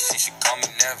money, she should call me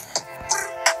never.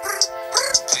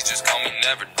 Please just call me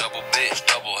never. Double bitch,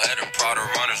 double header, Prada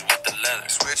runners with the leather.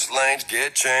 Switch lanes,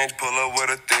 get change. Pull up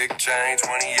with a thick chain.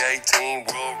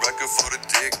 2018 world record for the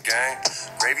dick gang.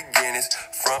 Gravy Guinness,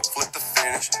 front flip the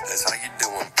finish. That's how you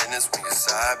doing business when your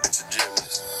side bitch a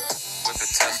gymnast. Whip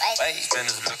it Tesla,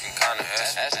 spinners looking kinda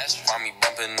ass. Find me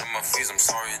bumping in my fees, I'm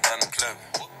sorry that I'm clever.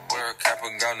 Wear a cap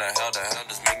and gown, the hell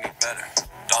does make me better.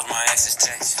 Dodge my ex's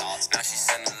text, now she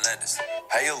sending letters.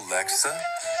 Hey Alexa,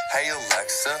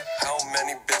 how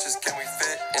many bitches can we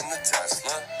fit in the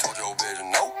Tesla? Told your bitch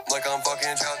no, like I'm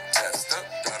fucking Chuck Testa.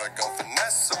 Gotta go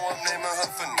finesse, so I'm naming her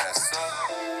Vanessa.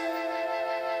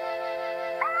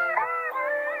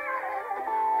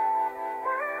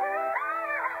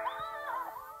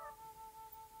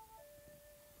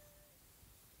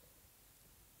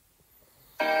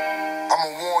 I'ma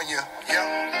warn you,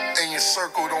 in your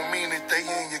circle don't mean that they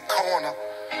in your corner.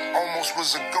 Almost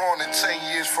was a goner,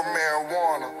 10 years for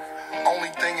marijuana. Only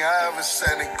thing I ever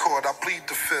said in court, I plead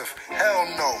the fifth. Hell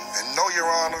no, and no, Your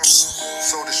Honor.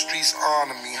 So the streets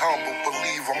honor me, humble,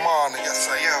 believe I'm honored. Yes,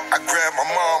 I am. I grabbed my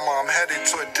mama, I'm headed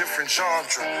to a different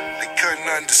genre. They couldn't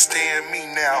understand me,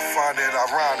 now I find it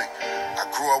ironic. I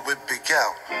grew up with Big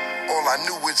Al. All I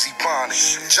knew was Ebonic.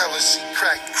 Jealousy,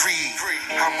 crack, greed,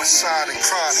 homicide, and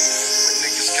chronic. When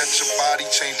niggas catch a body,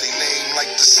 change their name like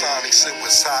the Sonics. It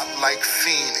was hot like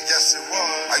Phoenix. Yes, it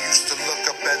was. I used to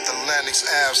look up at the Lennox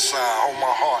Ave sign, hold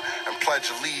my heart, and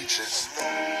pledge allegiance.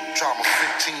 Drama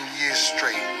 15 years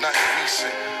straight, nothing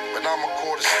recent. But I'm a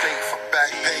quarter state for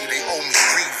back pay, they owe me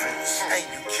grievance. And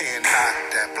you can't knock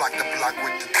that. Block the block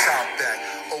with the top back.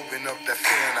 Open up that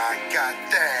fan, I got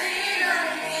that.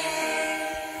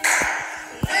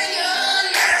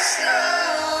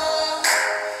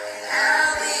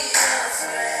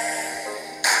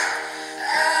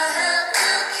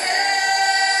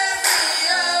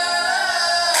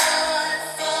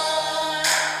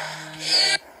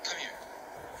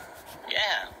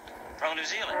 New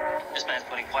Zealand. This man's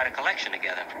putting quite a collection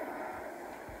together.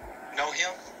 Know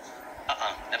him?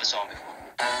 Never saw him before.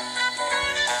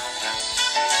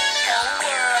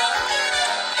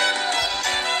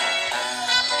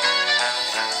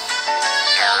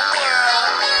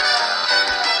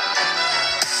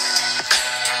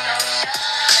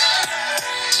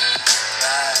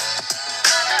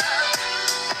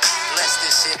 Bless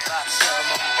this hip-hop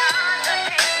ceremony.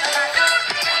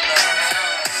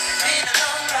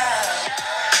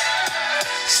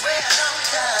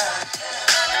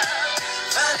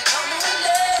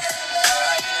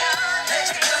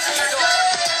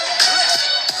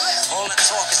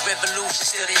 Revolution,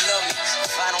 still they love me.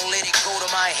 If I don't let it go to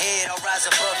my head, I'll rise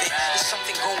above it. There's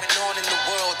something going on in the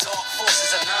world, dark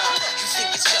forces are none. You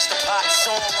think it's just a pop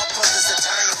song? My brothers are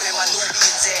dying where my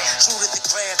Nubians at. True to the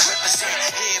craft, represent.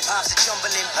 Hip-hop's a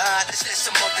jumbling pot, let's let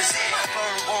some others in.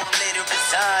 Burn one, let it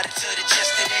reside until the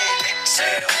just an end.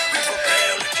 Exhale, we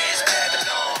rebel against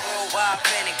Babylon. Worldwide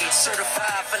renegade,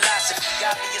 certified philosophy.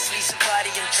 Obviously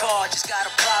somebody in charge has got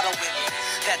a problem with me.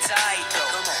 That's alright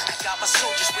though. I got my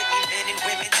soldiers with me, men and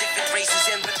women, different races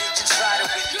and religions riding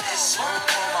with me. This one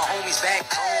for my homies back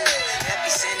home. That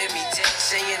be sending me text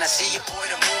saying, I see your boy,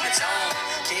 the moment's home.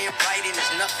 Damn right, and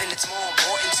there's nothing that's more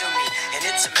important to me. And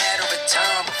it's a matter of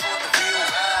time before the real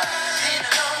ride. Been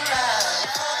a long ride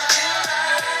before the real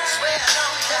ride. Swear a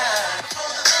long time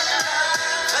before the real ride.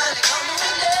 Finally coming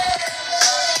one day.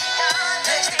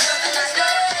 Next thing nothing I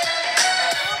know.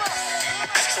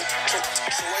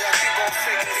 So why y'all keep on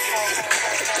faking it?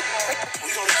 We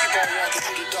gonna keep on walking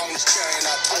through the darkness, carrying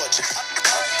our torch.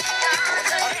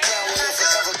 Underground will live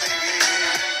forever, baby.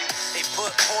 They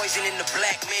put poison in the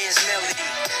black man's melody.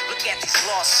 Look at these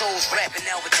lost souls rapping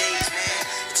nowadays, man.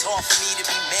 It's hard for me to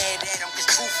be mad at them, cause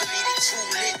truthfully they too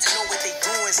lit to know what they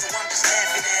doing, so I'm just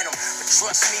laughing at them. But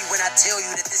trust me when I tell you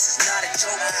that this is not a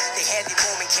joke. They had their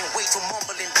moment, can't wait till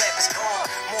mumbling rappers gone.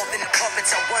 More than the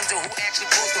puppets, I wonder who actually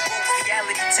pulls the ropes.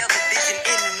 Reality, television,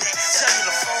 internet,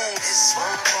 cellular phone. This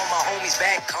one for my homies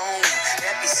back home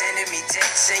that be sending me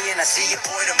texts saying I see your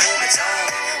boy, the moment's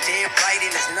on. Dead right, and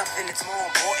there's nothing that's more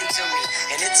important to me,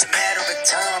 and it's a matter of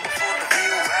time before the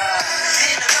real ride.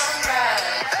 Been a long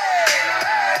ride.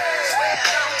 Swear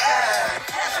a long ride.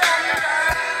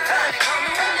 Finally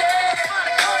coming one day.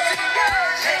 Finally come to the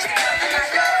edge. Next to nothing I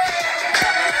got.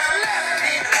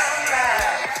 Been a long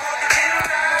ride. Before the real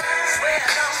ride. Swear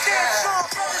a long ride.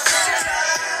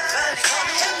 Finally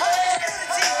coming one day.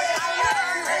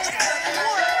 Next to nothing I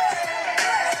got.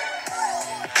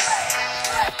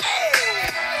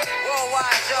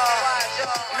 Worldwide, y'all.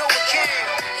 Noah King,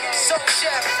 Soul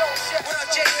Chef. What up,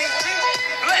 JBG?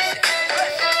 Bless it.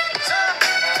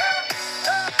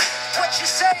 What you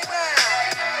say now?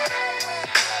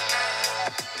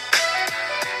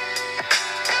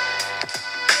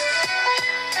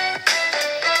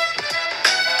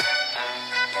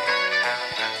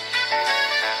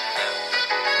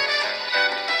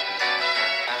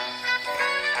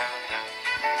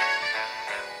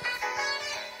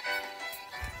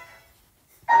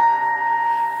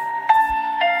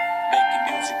 Making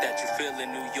music that you feel in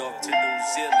New York to New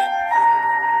Zealand.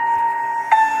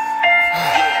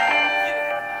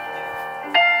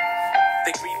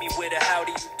 They greet me with a how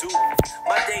do you do?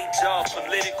 My day job,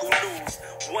 political news.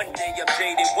 One day I'm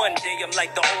jaded, one day I'm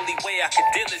like the only way I can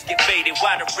deal is get faded.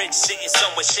 Why the rich sitting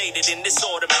somewhere shaded in this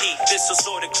autumn heat? This will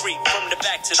sort of creep from the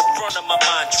back to the front of my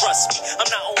mind. Trust me, I'm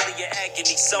not only in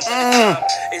agony, some of the time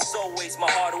it's always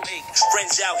my heart will ache.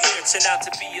 Friends out here turn out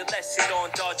to be a lesson on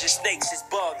dodging snakes. It's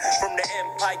bug from the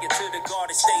empire to the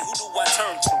Garden State. Who do I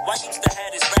turn to? I used to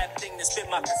have this rap thing that spit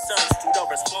my concerns to. The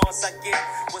response I get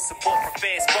was support from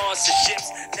fan sponsorships.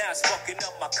 Now it's fucking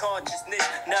up my consciousness.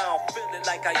 Now I'm feeling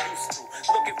like I used to.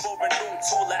 Looking for a new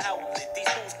tool or outlet.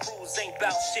 These news crews ain't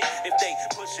bout shit if they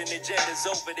pushing agendas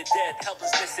over the dead.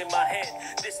 Helplessness in my head.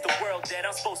 This the world that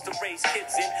I'm supposed to raise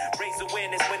kids in. Raise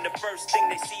awareness when the first thing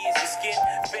they see is your skin.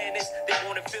 Fairness, they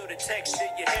wanna feel the texture.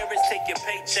 Your hair is take your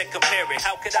paycheck, compare it.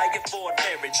 How could I afford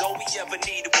marriage? All we ever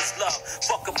needed was love.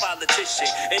 Fuck a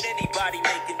politician and anybody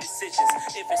making decisions.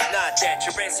 If it's not that,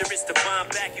 your answer is to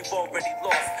find back. You've already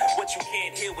lost. What you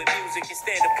can't hear with music is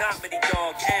stand-up comedy,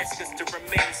 dog. Ask us to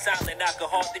remain silent. I could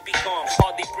hardly be calm,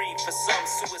 hardly breathe for some.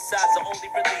 Suicides are only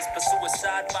released for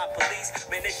suicide by police.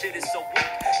 Man, this shit is so weak.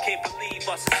 Can't believe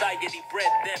our society bred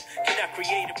them. Cannot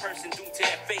create a person doomed to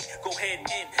their fate. Go head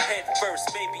in, head first.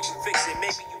 Maybe you fix it,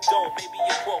 maybe you don't. Maybe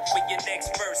you quote for your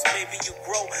next verse. Maybe you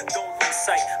grow, don't lose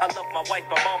sight. I love my wife,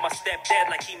 my mom, my stepdad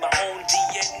like he my own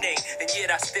DNA. And yet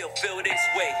I still feel this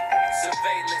way.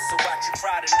 Surveillance, so watch you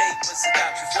cry to neighbors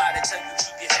about you fly to tell you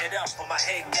keep your head up. But my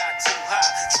head got too high.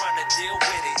 Trying to deal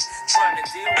with it, trying to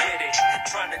deal with it,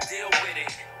 trying to deal with it.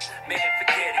 Man,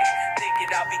 forget it. Thinking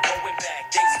I'll be going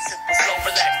back. Days are simple, slow,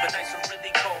 relaxed, but nights are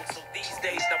really cold. So these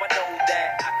days, now I know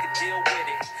that I could deal with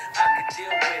it. I could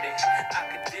deal with it. I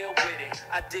could deal with it.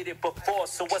 I did it before,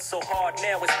 so what's so hard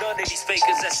now? It's none of these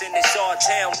fakers that's in this our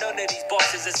town. None of these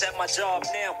bosses that's at my job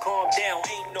now. Calm down,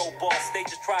 ain't no boss. They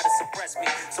just try to suppress me.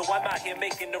 So I'm out here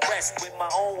making the rest with my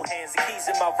own hands. The keys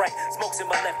in my right, smokes in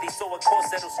my lefty. So of course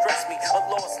that'll stress me. A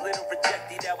lost little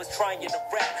rejectee that was trying to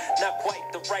rap. Not quite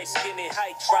the right skin and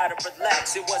height. Try to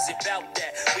relax, it wasn't about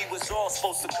that. We was all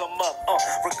supposed to come up,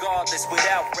 regardless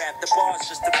without rap. The bar's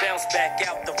just to bounce back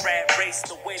out the rat race.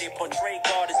 The way they portray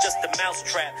God is just a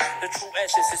mousetrap. The true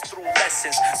essence is through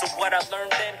lessons. So what I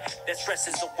learned then, that stress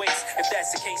is a waste. If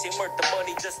that's the case, ain't worth the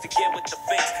money just to get with the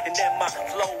face. And then my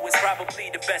flow is probably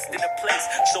the best in the place.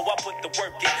 So I put the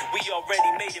work in. We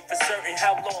already made it for certain.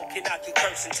 How long can I keep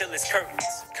cursing till it's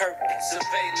curtains? Curtains.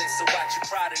 Surveillance, so watch you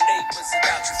cry to neighbors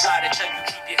about you fly to tell you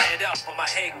keep your head up. But my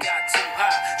head got too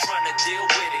high. Trying to deal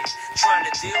with it. Trying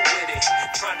to deal with it.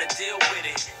 Trying to deal with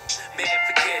it. Man,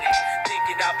 forget it.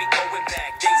 Thinking I'll be going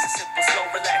back. Days are simple, slow,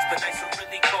 relaxed, but nights are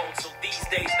really cold. So these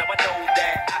days, now I know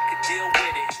that I could deal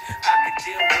with it. I could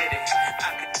deal with it. I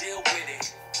could deal with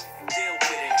it. Deal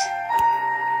with it.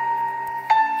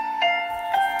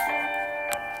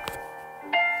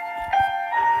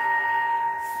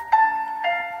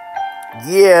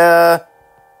 Yeah.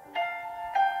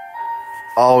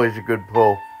 Always a good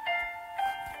pull.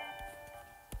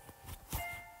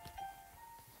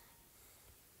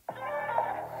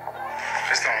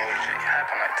 This don't legit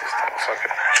happen like this though. Fuck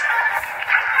it.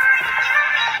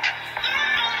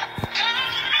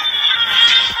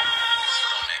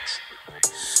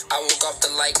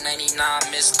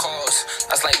 99 missed calls.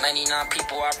 That's like 99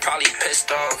 people I probably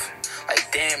pissed off.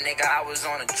 Like, damn, nigga, I was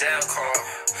on a jail call.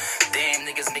 Damn,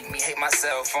 niggas make me hate my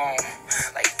cell phone.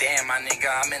 Like, damn, my nigga,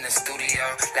 I'm in the studio.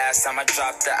 Last time I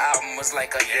dropped the album was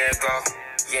like a year ago.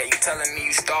 Yeah, you telling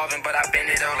me you starving, but I been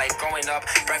it all. Like growing up,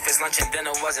 breakfast, lunch, and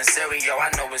dinner wasn't cereal.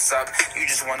 I know what's up. You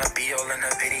just wanna be all in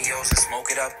the videos and smoke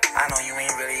it up. I know you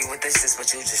ain't really with this shit, but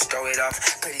you just throw it up.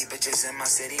 Pretty bitches in my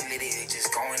city, litty, they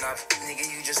just going up. Nigga,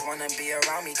 you just wanna be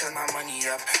around me cause my money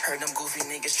up. Heard them goofy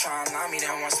niggas trying to lie me, they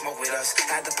don't wanna smoke with us.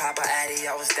 Had to pop a addy,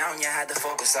 I was down, yeah, had to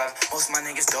focus up. Most of my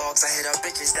niggas dogs, I hit up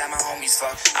bitches that my homies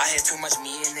fuck. I hear too much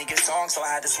me and niggas songs, so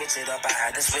I had to switch it up. Pick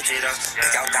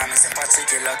out diamonds in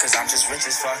particular, cause I'm just rich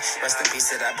as fuck. Rest in peace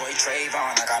to that boy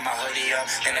Trayvon. I got my hoodie up,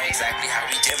 they know exactly how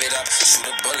we give it up. Shoot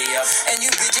a bully up, and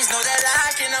you bitches know that I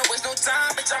cannot waste no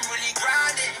time, bitch, I'm really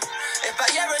grinding. If I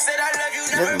ever said I love you,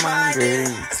 never mind it.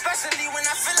 Especially when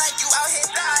I feel like you out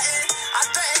here dying. I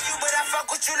threaten you, but I fuck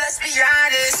with you, let's be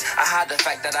honest. I hide the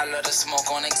fact that I love to smoke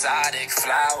on exotic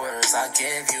flowers. I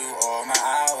give you all my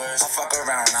hours. I fuck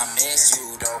around, I miss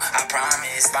you though, I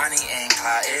promise. Bonnie and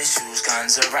Clyde issues,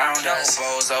 guns around us.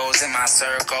 Bozos in my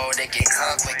circle, they get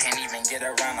cooked, but can't even get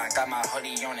around. I got my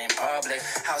hoodie on in public.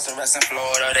 House arrest in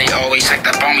Florida, they always checked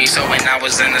up on me. So when I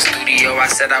was in the studio, I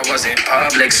said I was in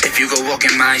Publix. If you could walk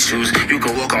in my shoes, you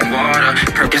could walk on water.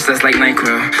 Percocets like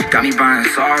NyQuil, got me buying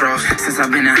sorrows. Since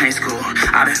I've been in high school,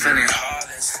 I've been feeling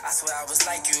heartless. I swear I was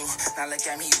like you, now look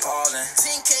at me ballin'.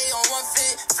 10K on one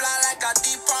fit, fly like I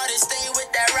departed. Stay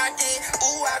with that rocket,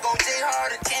 ooh, I go J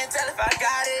harder. Can't tell if I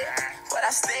got it, but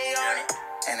I stay on it.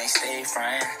 And they stay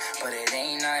frontin', but it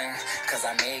ain't nothing, cause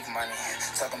I make money,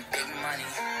 talking big money.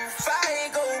 If I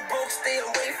ain't go broke, stay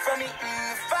away from me.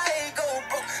 If I ain't go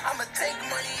broke, I'ma take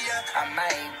money up. I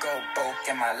might go broke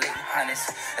in my late hundreds.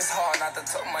 It's hard not to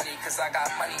talk money, cause I got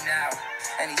money now.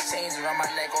 And these chains around my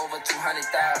neck over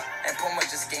 200,000. And Puma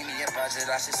just gave me a budget,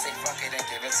 I should say fuck it and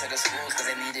give it to the schools, cause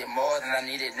they need it more than I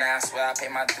need it now. Swear I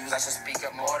pay my dues, I should speak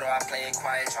up more, though I play it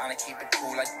quiet, trying to keep it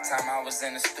cool. Like the time I was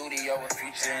in the studio with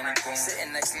Future and the Goon,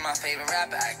 sitting next to my favorite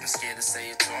rapper, acting scared to say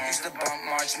it to him. Used to bump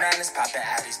March Madness, popping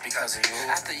addies because of you.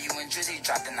 After you and Drizzy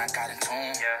dropped, then I got in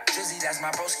tune. Drizzy, that's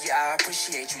my broski, I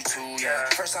appreciate you too, yeah.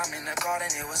 First time in the garden,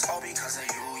 it was all because of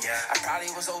you, yeah. I probably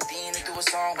was ODing to do a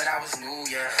song, but I was new,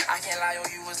 yeah. I can't lie, oh,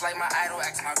 you was like my idol,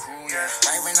 ask my crew, yeah.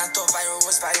 Right when I thought viral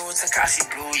was viral, Takashi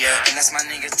Blue, yeah. And that's my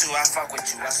nigga too, I fuck with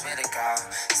you, I swear to God.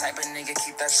 Type of nigga,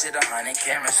 keep that shit 100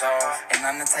 cameras off. And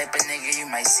I'm the type of nigga you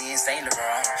might see in St.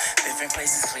 Laurent. Different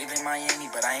places, Cleveland, Miami,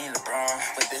 but I ain't LeBron.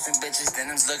 With different bitches,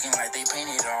 denims looking like they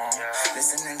painted on.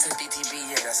 Listening to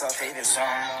DTB, yeah, that's our favorite song.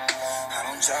 I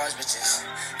don't charge bitches,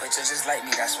 but you're just like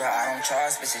me, that's why I don't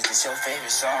charge bitches. This your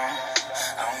favorite song.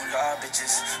 I don't love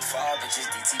bitches, fall bitches.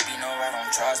 DTB, no, I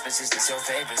don't charge bitches. This your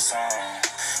favorite song.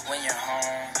 When you're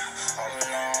home, all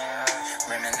alone,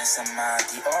 reminiscing my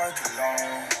Dior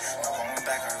cologne. No going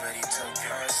back, already took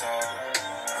your soul.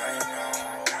 I know,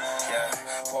 yeah.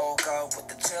 Woke up with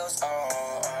the chills,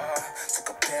 took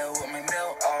a pill with my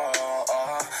milk,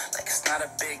 like it's not a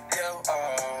big deal,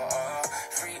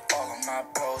 free all of my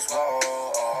bros,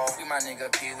 free my nigga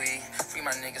Pee-wee, free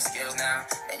my nigga Skills now,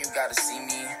 and you gotta see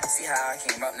me, see how I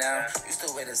came up now, used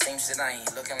to wear the same shit, I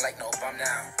ain't looking like no bum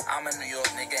now, I'm a New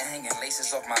York nigga hanging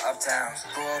laces off my uptown,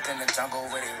 grew up in the jungle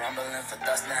where they rumbling for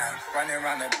dust now, running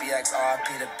around the BX,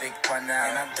 RP the big pun now,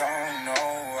 and I don't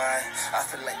know why, I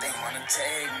feel like they wanna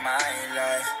take my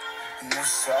life, and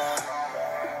it's all.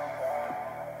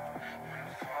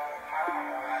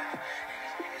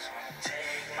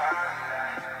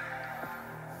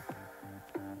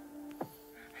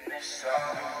 It's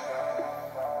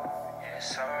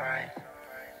alright.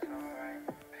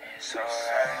 It's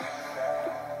alright.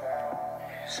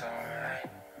 It's alright.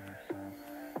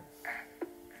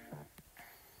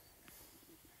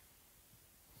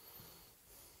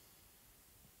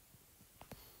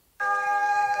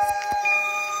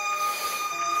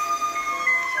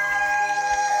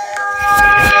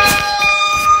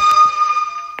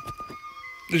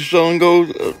 This song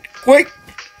goes, Quake,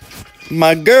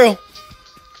 my girl,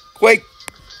 Quake.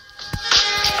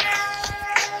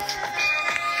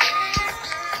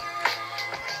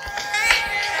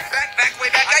 Way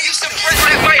back, I used to press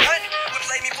that white honey. Would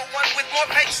play me for one with more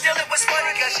pay. Still, it was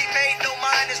funny, cause she paid no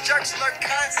mind as jerks lurk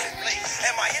constantly.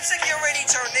 And my insecurity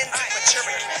turned into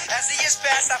maturity. As the years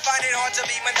pass, I find it hard to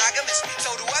be monogamous.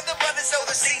 So do other brothers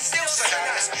overseas, still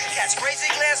synonymous. Catch crazy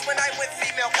glares when I'm with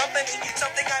female company.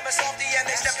 Something I'm a softie and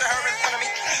they step to her in front of me.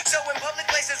 So in public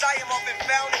places, I am often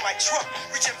found in my trunk,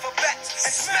 reaching for bats,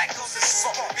 and smack goes the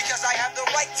song. Because I I have the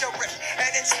right to rip.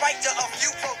 And in spite of a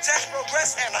few protests,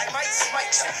 progress, and I might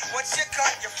smite ya. Once you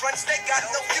cut, your fronts, they got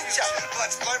no future.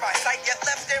 Bloods blur my sight, yet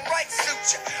left and right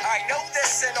suture. I know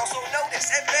this and also notice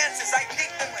advances. I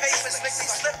peek them papers, make me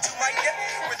slip to my dip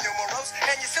with numerals.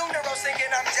 And you soon are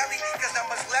thinking I'm jelly, cause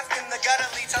numbers left in the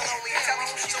gutter lead to lonely telly.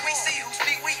 So we see who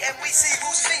speak we and we see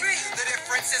who see. The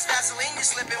difference is Vaseline, you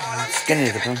slipping while I'm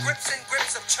skipping grips and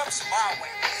grips of chumps my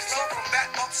way. Slow from back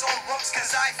bumps on bumps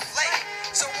cause I play.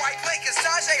 So I play cause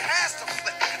Tajay has to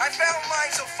flip. I found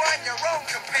mine, so find your own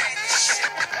companionship.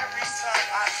 Every time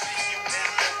I see you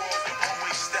in the world, you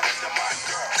always step to my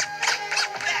girl.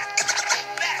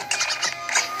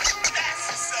 That's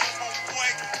yourself,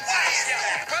 homeboy. Why is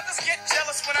that? Brothers get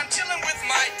jealous when I'm chilling with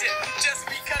my dip. Just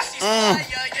because she's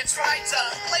fire, you try to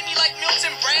play me like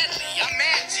Milton Bradley. I'm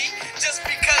mad, G. Just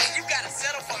because you gotta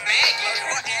settle for Maggie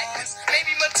or Agnes.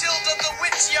 Maybe Matilda the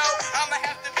witch, yo. I'ma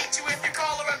have to beat you if you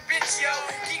call her a bitch, yo.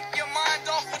 Keep your mind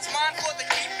off what's mine for the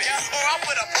keeping. Or I'll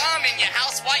put a bomb in your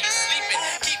house while you're sleeping.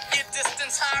 Keep your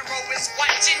distance, Hyro is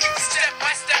watching you. Step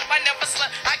by step, I never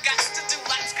slept. I got to do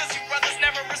lots cause you brothers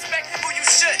never respect who you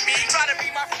should be. Try to be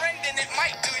my friend and it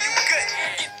might do you good.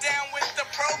 Get down with the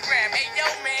program. Hey, yo,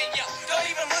 man, yo. Don't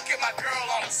even look at my girl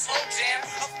on the slow jam.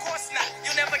 Of course not.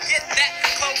 You'll never get that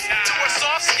close to her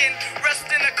soft skin. Rest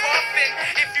in a coffin.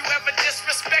 If you ever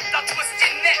disrespect, I'll twist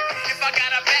your neck. If I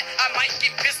got a bet, I might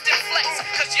get pissed and flex.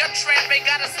 Cause your tramp ain't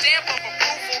got a stamp of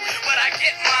approval. But I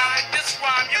get mine with this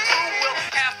rhyme. Your crew will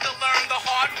have to learn the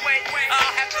hard way.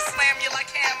 I'll have to slam you like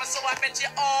hammer, so I bet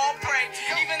you all pray.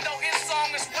 Even though his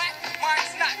song is whack,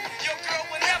 mine's not. Your girl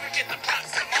will never get the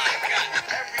props that mine got.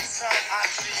 Every time I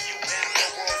see you in the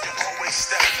world, you always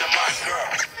step to my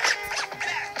girl.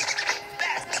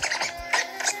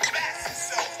 That's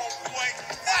yourself, homeboy.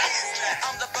 Why is that?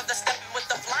 I'm the brother stepping with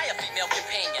the flyer female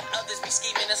companion. Others be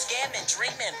scheming and scamming,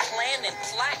 dreaming, planning,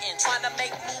 plotting, trying to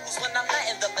make moves when I'm not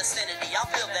in the vicinity. I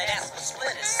feel that ass with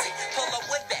splitters. See, pull up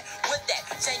with that,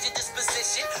 change your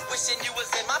disposition. Wishing you was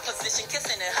in my position,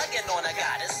 kissing and hugging on a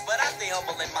goddess. But I stay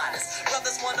humble and modest.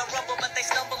 Brothers wanna rumble, but they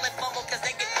stumble and fumble cause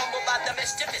they get humbled by the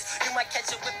mischievous. You might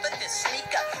catch it with this. Sneak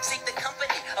up, seek the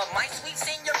company of my sweet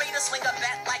senorita. Swing a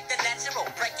bat like the natural.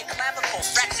 Break your clavicle,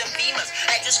 scratch your femurs.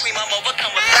 Act and scream, I'm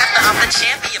overcome with laughter. I'm the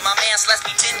champion. My man slash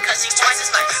me 10 cause she's twice as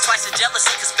nice. Twice as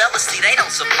jealousy cause jealousy, they don't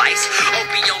suffice.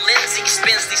 Open your lens, he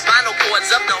spins these spinal cords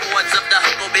up the hordes of the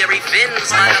huckleberry fins.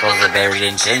 Huckleberry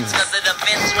fins. Cause it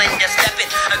offends when you're stepping.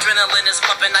 Adrenaline is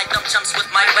pumping like dumb chumps with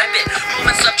my weapon.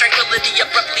 Movements of tranquility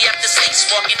abruptly after sneaks.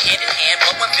 Walking hand in hand,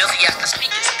 but one feels he has to speak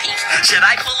his piece. Should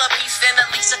I pull a piece, then at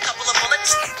least a couple of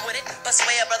bullets with it?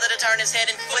 Persuade a brother to turn his head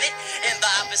and foot it in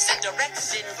the opposite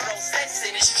direction. Throw sense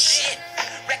in his shit.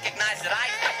 Recognize that I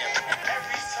hit him.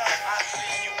 Every time I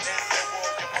see you in the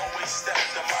world, you always step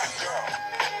to my girl.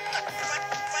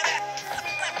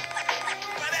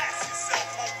 That's yourself,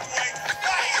 homeboy.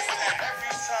 Why is that?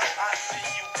 Every time I see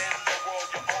you in the world,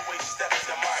 you always step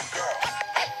to my girl.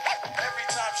 Every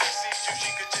time she sees you,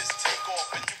 she could just take off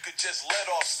and you could just let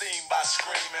off steam by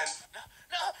screaming. No.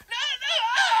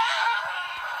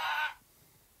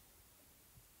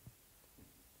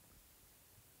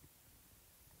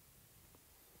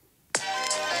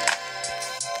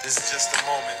 This is just a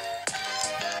moment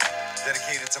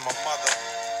dedicated to my mother,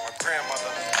 my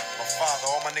grandmother, my father,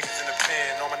 all my niggas in the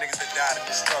pen, all my niggas that died in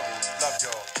the struggle. Love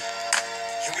y'all.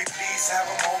 Can we please have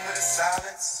a moment of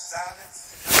silence?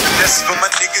 This is for my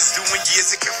niggas doing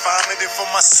years of confinement, and for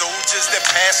my soldiers that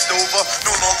passed over,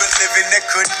 no longer living, that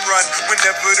couldn't run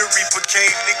whenever the Reaper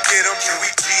came to get them. Can we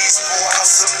please pour out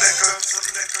some liquor?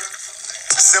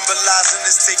 Symbolizing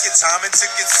this, take your time and to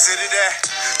consider that.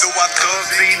 Though our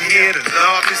thugs ain't here, the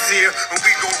love is here, and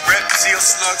we gon' rep till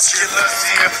slugs kill us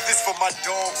here. This for my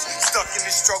dogs, stuck in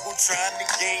the struggle, trying to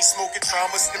gain, smoking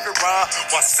trauma, sniffing rhyme,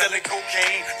 while selling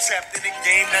cocaine, trapped in the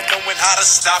game, not knowing how to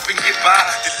stop and get by.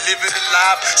 They live it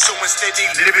alive, so instead they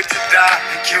live it to die.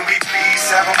 Can we please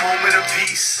have a moment of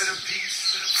peace?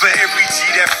 For every G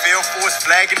that fell for his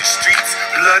flag in the streets,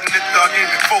 blood in the thuggin',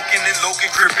 folkin' and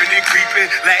lokin', grippin' and creepin',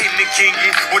 Latin and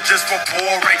kingin', or just for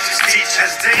poor righteous teach.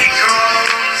 As day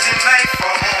comes and night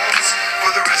falls, for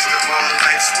the rest of our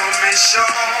lives we'll miss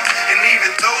y'all. And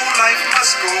even though life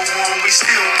must go on, we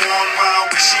still mourn while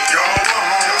wishing y'all were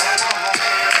home.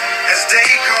 As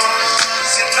day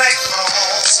comes and night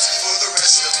falls, for the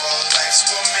rest of our lives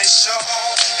we'll miss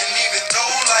y'all. And even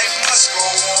though life must go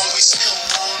on, we still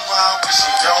mourn while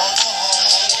wishing y'all were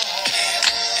home.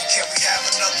 And can we have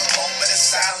another moment of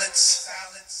silence?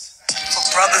 For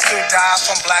brothers who die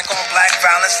from black on black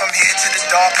violence, from here to the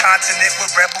dark continent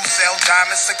where rebels sell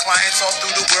diamonds to clients all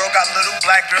through the world, got little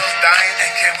black girls dying.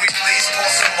 And can we please pour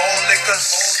some more liquors?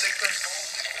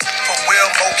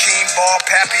 ball,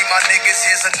 Pappy, my niggas,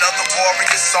 here's another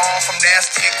warrior song from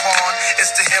Nasty and Quan.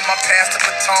 It's to him I pass the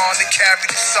baton to carry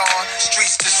the song.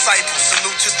 Streets disciples,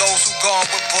 salute to those who gone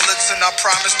with bullets, and I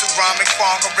promise to rhyme and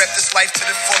conquer, rep this life to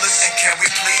the fullest. And can we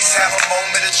please have a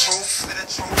moment of truth?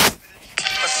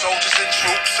 For soldiers and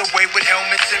troops away with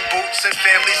helmets and boots, and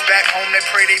families back home that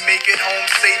pray they make it home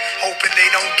safe, hoping they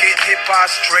don't get hit by a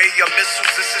stray or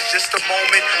missiles. This is just a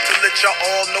moment to let y'all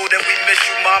all know that we miss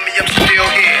you, mommy. I'm still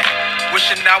here,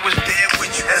 wishing I was there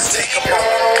with you. Let's take a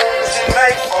moment. And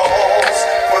night falls,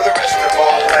 for the rest of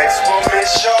our lives we'll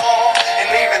miss y'all. And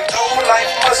even though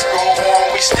life must go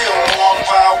on, we still mourn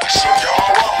while wishing y'all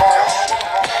were home.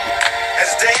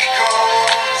 As day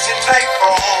comes and night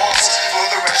falls, for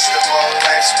the rest of our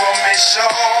lives we'll miss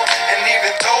y'all. And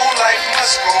even though life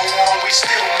must go on, we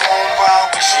still mourn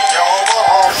while wishing y'all were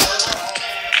home.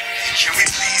 Can we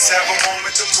please have a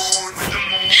moment to mourn with the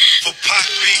moon? For Pac,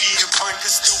 Biggie, and Pun,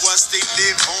 cause through us they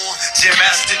live on. Jim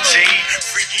Master Jade,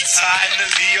 Freaky Ty, and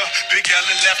Aaliyah. Big L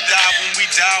and Left Eye, when we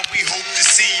die, we hope to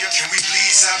see you. Can we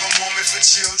please have a moment for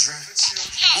children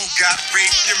who got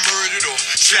raped and murdered or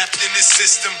trapped in the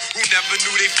system, who never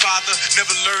knew their father,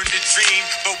 never learned to dream,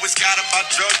 but was got about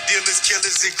drug dealers,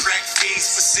 killers, and crack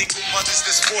fiends. For single mothers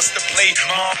that's forced to play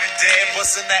mom and dad,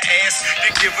 busting their ass to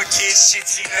give a kid shit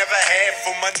she never had.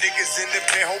 For my niggas in the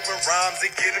pen, hoping rhymes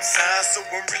and get them signed, so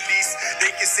when released, they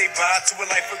can say bye to a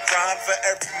life of crime. For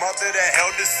every mother that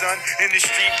held a son in the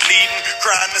street bleeding,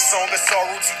 crying the song of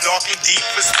sorrow too dark and deep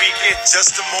for speaking.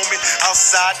 Just a moment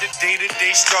outside the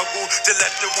day-to-day struggle, to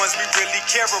let the ones we really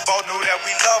care about know that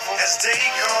we love them. As day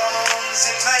comes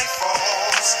and night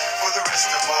falls, for the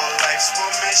rest of our lives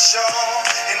we'll miss y'all.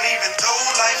 And even though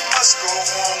life must go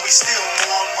on, we still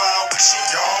mourn while wishing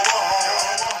y'all were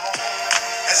home.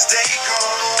 As day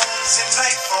comes and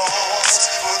night falls,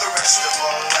 for the rest of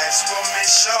our lives we'll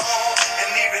miss y'all.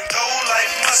 And even though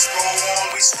life must go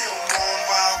on, we still mourn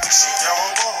while wishing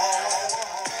y'all were home.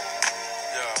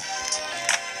 Yo,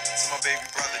 it's my baby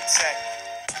brother Tech.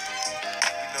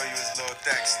 You know you was Lil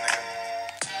Dex, nigga.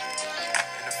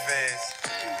 In the feds.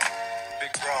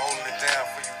 Big bro holding it down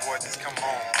for you, boy. Just come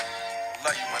home. I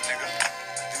love you, my nigga.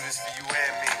 I do this for you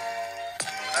and me.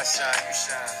 When I shine, you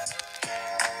shine.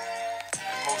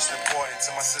 Most important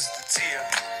to my sister Tia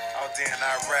out there in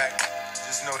Iraq,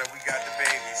 just know that we got the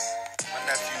babies. My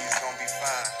nephew's gonna be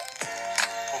fine.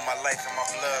 Put my life and my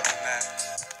blood on that.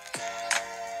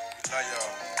 Love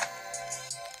y'all.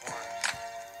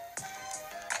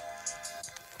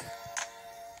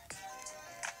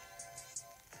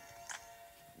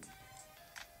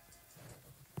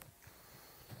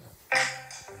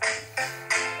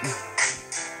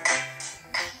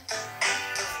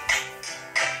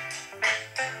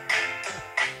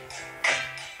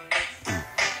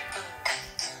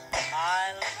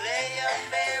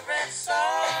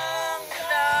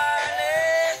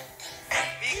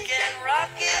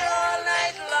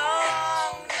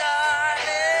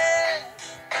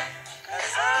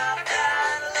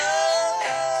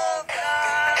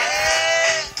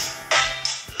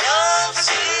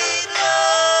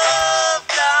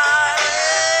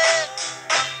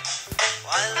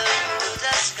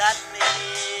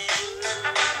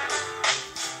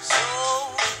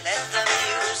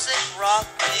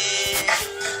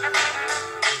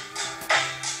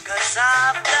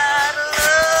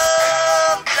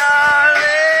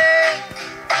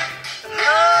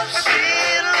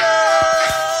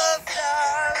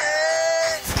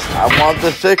 I want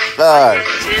the 6 stars.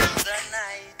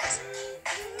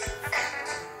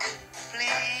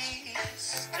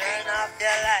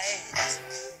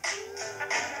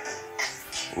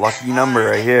 Lucky number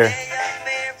right here.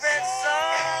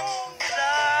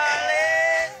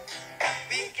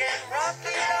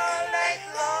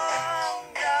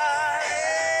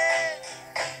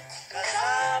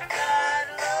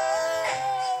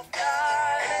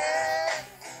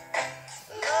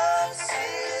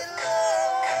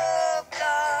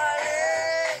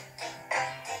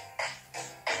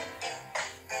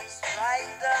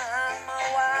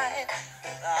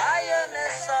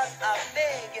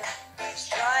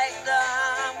 Strike the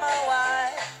hammer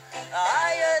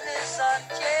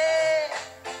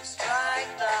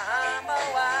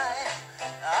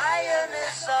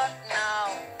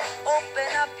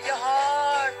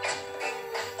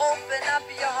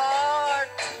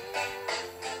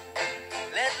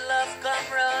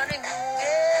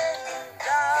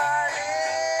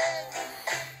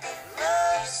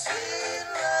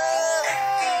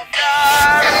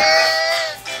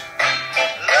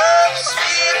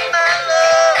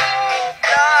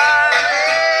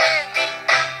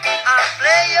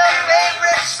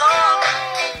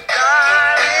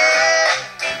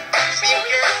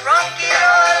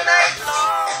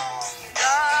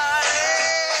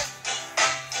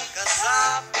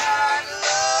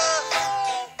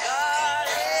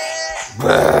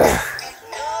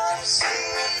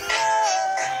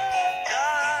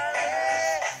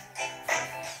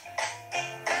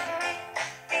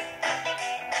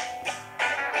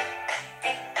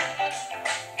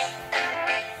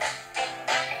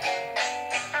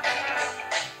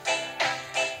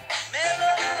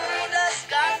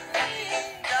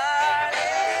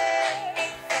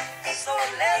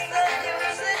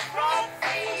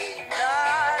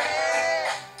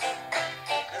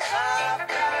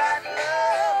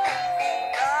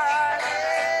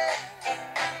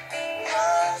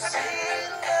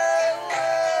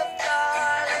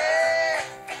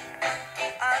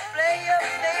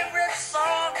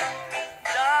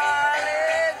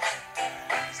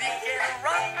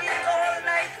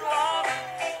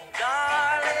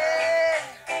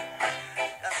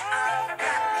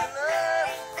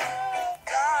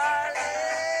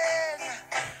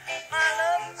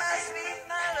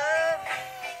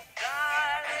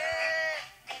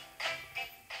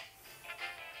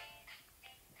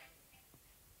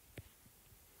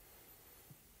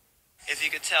if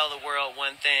you could tell the world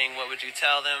one thing, what would you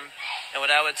tell them? And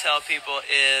what I would tell people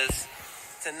is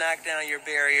to knock down your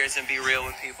barriers and be real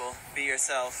with people. Be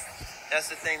yourself.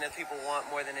 That's the thing that people want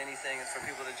more than anything, is for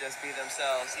people to just be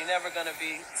themselves. You're never going to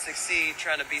succeed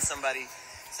trying to be somebody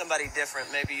different.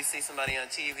 Maybe you see somebody on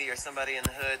TV or somebody in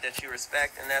the hood that you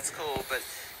respect, and that's cool, but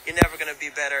you're never going to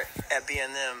be better at being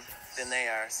them than they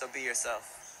are. So be yourself.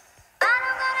 I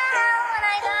don't go to hell when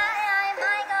I die, I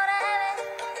might go to heaven.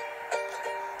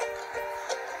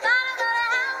 I don't go to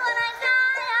hell when I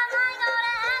die, I might go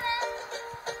to heaven.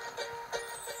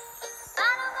 I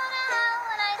don't go to hell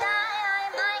when I die, I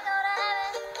might go to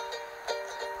heaven.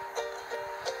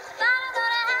 I don't go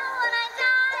to hell when I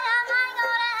die, I might go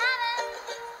to heaven.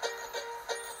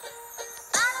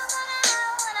 I don't go to hell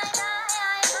when I die,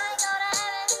 I might go to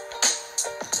heaven.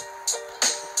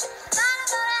 I don't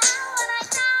go to hell when I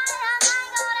die, I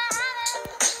might go to heaven.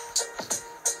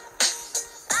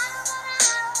 I don't go to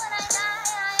hell when I die,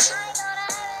 I might go to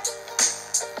heaven.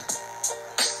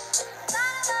 I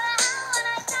don't go to hell when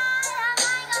I die, I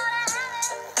might go to heaven.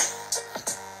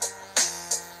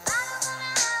 I don't go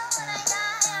to hell when I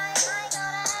die, I might go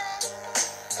to heaven.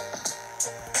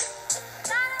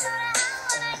 I don't go to hell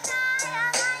when I die,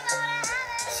 I might go to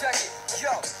heaven. Check it,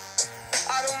 yo.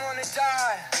 I don't wanna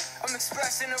die. I'm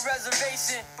expressing a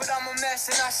reservation, but I'm a mess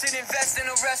and I should invest in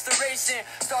a restoration.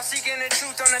 Start seeking the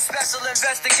truth on a special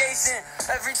investigation.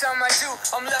 Every time I do,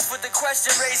 I'm left with the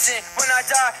question racing. When I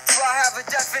die, do I have a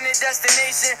definite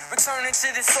destination? Returning to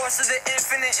the source of the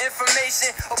infinite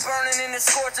information, or burning in the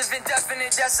scorch of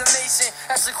indefinite decimation?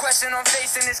 That's the question I'm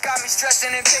facing. It's got me stressing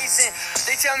and pacing.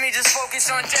 They tell me just focus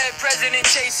on dead president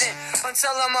chasing,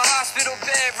 until I'm a hospital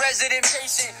bed resident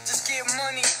patient. Just get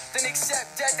money, then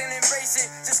accept death and embrace it.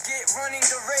 Just get running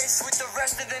the race with the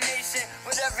rest of the nation,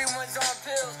 but everyone's on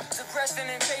pills, depressed and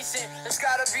impatient. There's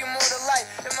gotta be more to life.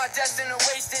 Am I destined to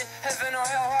waste it? Heaven or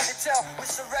hell, hard to tell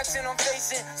which direction I'm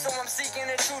facing. So I'm seeking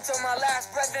the truth till my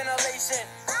last breath and elation.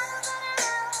 I don't go to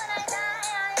hell when I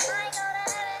die, I might go to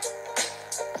heaven.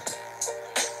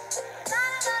 I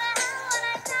don't go to hell when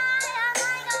I die, I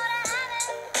might go to heaven.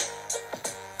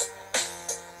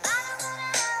 I don't go to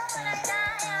hell when I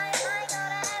die, I might go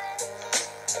to heaven.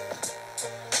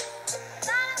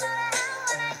 I don't go to hell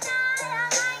when I die, I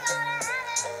might go to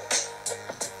heaven.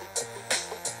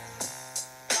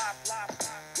 Blah, blah,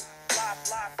 blah, blah,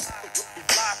 blah,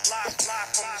 blah, blah, blah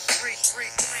from the street.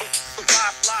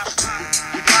 Blah, blah, blah, blah,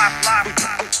 blah,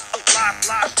 blah,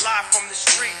 blah, blah from the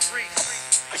street.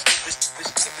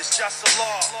 It's just a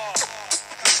law.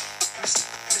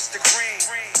 Mr. Green.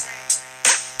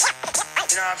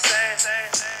 You know what I'm saying?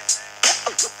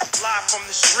 Blah from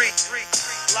the street.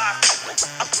 Blah, blah,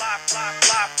 blah, blah,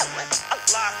 blah, blah,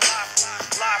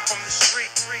 blah from the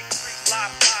street. Blah,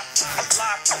 blah, blah,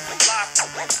 blah, blah,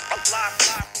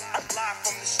 blah, blah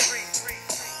from the street.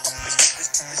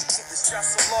 It's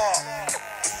just a law.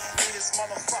 Need this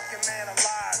motherfucking man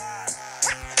alive.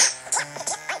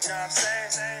 You know what I'm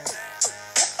saying?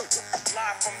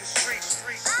 Live from the street.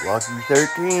 Lucky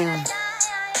 13.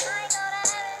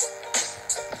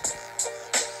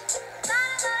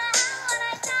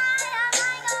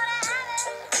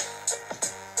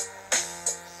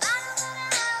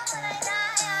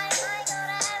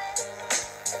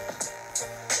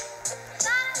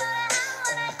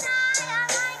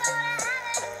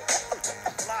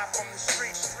 Live from the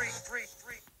street.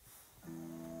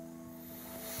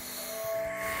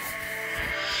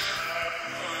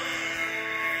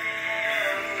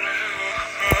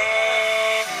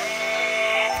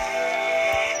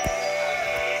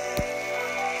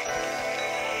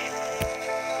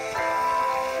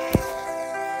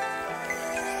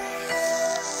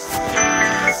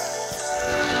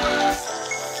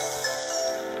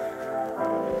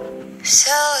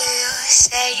 So you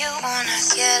say you wanna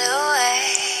get away.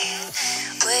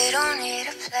 We don't need a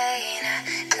plane, I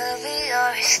could be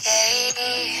your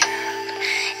escape.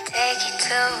 Take you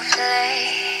to a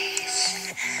place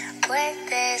where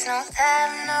there's no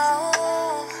time, no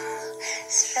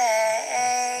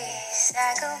space.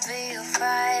 I could be your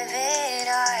private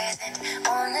island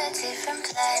on a different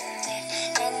planet.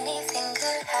 Anything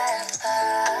could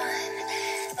happen.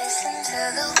 Listen to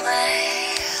the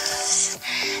waves,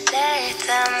 let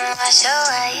them wash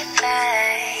away your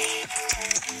pain.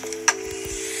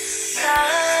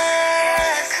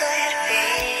 What could be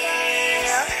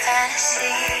your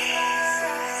fantasy?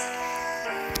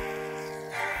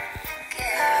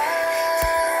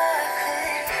 What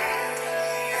could be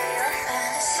your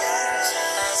fantasy?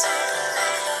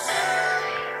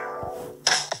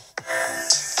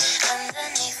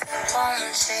 Underneath the palm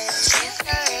trees, you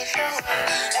can leave your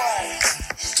worries.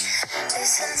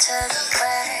 Listen to the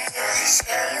waves,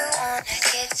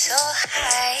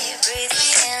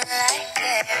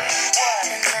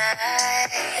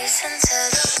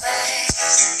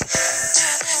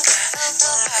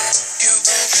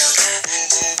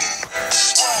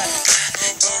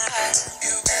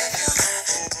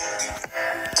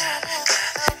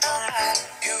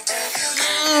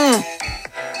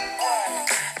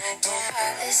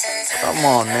 Come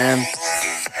on, man.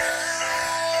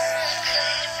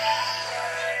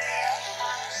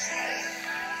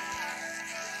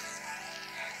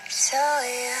 So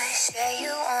you say you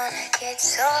wanna get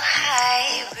so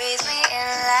high, breathe me in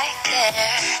like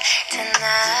air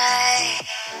tonight.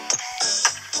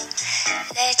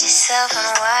 Let yourself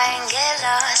unwind, get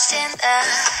lost in the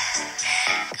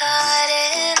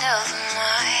garden of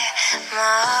my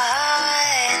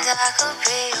mind. I could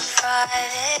be your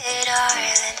private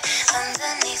island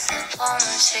underneath the palm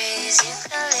trees. You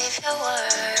can leave your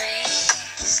worries,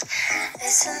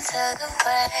 listen to the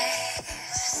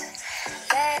waves,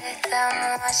 let them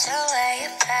wash away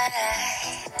your pain.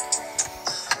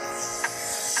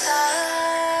 I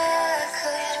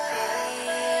could be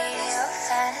your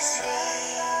fantasy.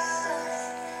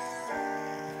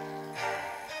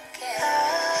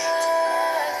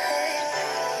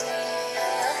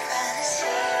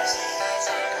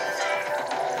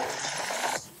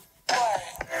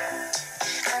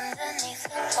 Underneath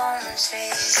the palm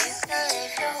trees, you can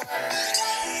leave your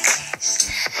worries,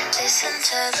 listen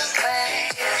to the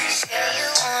waves. Say you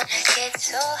wanna get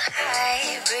so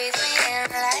high, breathe me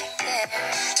in like air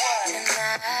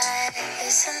tonight.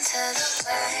 Listen to the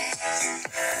waves.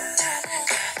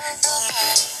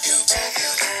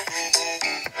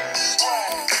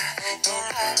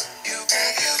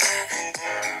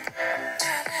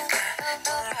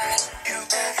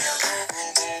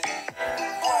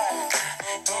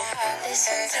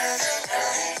 Listen to the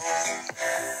waves.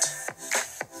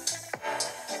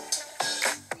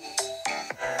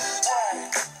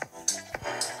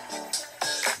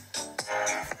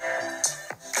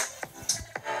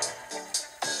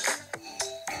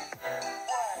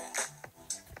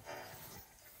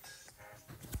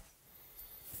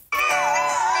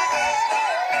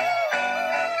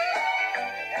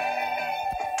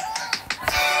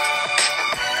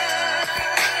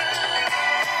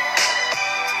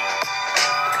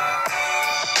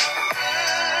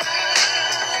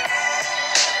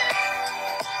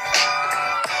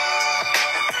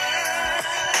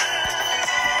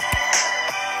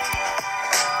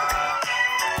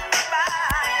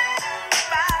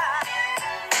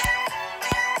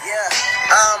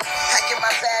 Packing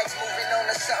my bags, moving on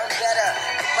to something better.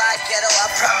 Goodbye, ghetto, I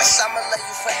promise I'ma love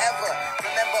you forever.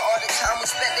 Remember all the time we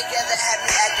spent together, had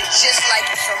me acting just like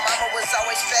you. So mama was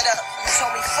always fed up. You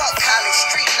told me fuck college,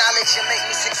 street knowledge, and make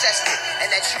me successful. And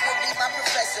that you would be my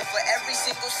professor for every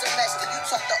single semester. You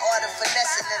taught the art of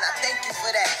finessing, and I thank you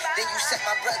for that. Then you sent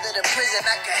my brother to prison,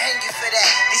 I could hang you for that.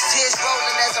 These tears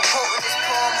rolling as I'm quoting this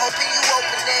poem, hoping you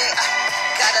open it.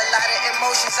 Got a lot of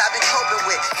emotions I've been coping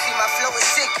with. See, my flow is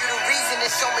sick, you the reason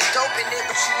there's so much dope in it.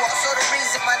 But you also the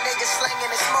reason my niggas slanging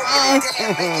and smoking it.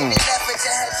 Damn, making an effort to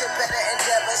head to better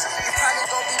endeavors. You probably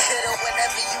gon' be bitter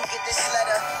whenever you get this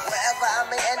letter. Wherever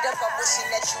I may end up, I'm wishing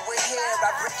that you were here.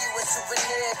 I bring you a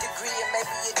souvenir, degree, and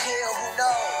maybe a deal. Who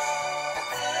knows?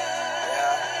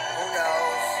 Yeah, who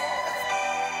knows?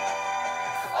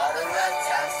 All the rough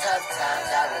times, tough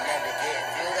times, I remember getting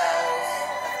through those.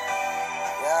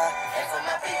 Yeah, and for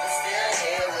my people still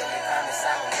here with me, promise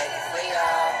I'ma make it for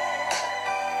y'all.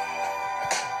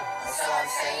 So I'm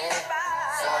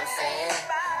saying,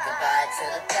 goodbye to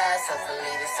the past, hopefully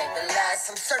this ain't the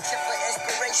last. I'm searching for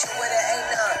inspiration where there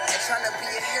ain't none, and trying to be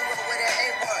a hero where there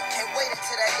ain't one. Can't wait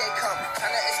until that day come,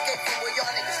 trying to escape from where y'all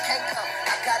niggas can't come.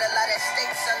 I got a lot at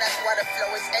stake, son, that's why the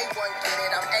flow is A1, get it,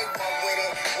 I'm A1 with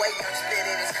it. Way young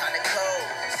spitted, it's kinda cold,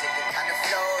 sipping kinda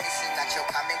flow, this is not your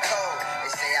common code. They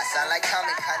say I sound like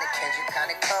Common, kinda Kendrick,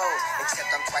 kinda cold. Except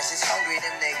I'm twice as hungry,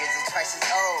 them niggas is twice as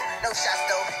old. No shots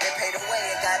though, they paid away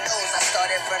and God knows I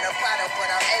started from the bottom, but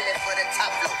I'm aiming for the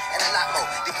top flow and a lot more.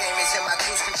 The game is in my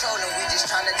cruise control and we just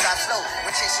trying to drop slow.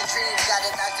 We're chasing dreams,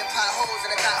 gotta dodge the potholes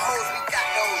and the got holes, we got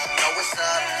those. You know what's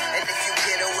up, and if you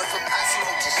get a whiff of pot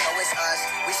smoke, just know it's us.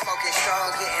 We smoking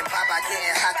strong, getting pop by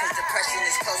getting hot, cause depression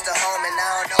is close to home. And I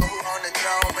don't know who on the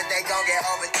throne, but they gon' get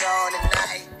overthrown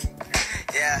tonight.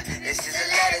 Yeah, this is a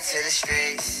letter to the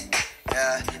streets.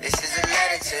 Yeah, this is a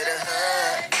letter to the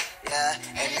hood. Yeah,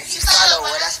 and if you follow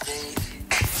what I speak,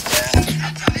 yeah,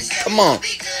 I promise that Come on. it'll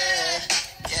be good.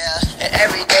 Yeah, and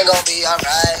everything gon' be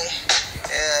alright.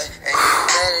 Yeah, and you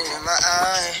better in my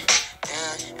eye.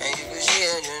 Yeah, and you can see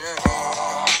it in the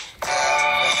yeah,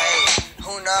 but hey,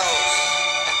 who knows?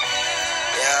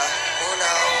 Yeah, who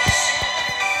knows?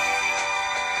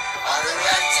 All the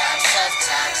rough times, tough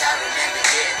times, I remember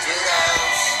getting through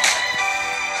those.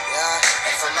 Yeah,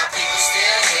 and for my people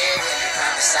still here with me,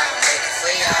 promise I'ma make it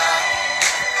for y'all.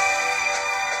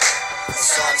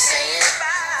 So I'm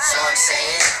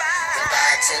saying,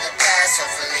 goodbye to the past,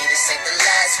 hopefully this ain't the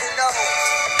last. Who knows?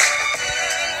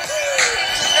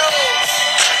 Who knows?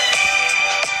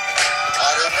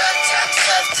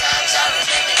 tough times, I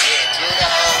remember getting through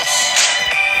those.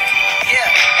 Yeah,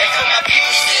 and for my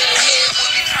people still here,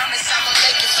 we promise I'ma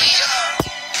make it for y'all.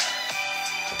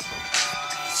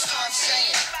 That's what I'm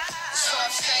saying. That's what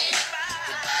I'm saying.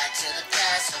 Goodbye to the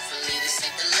past. Hopefully this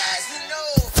ain't the last. You know.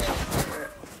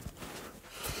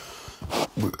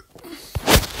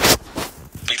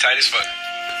 Be tight as fuck.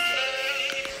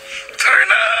 Turn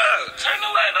up. Turn the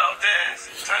light off, dance.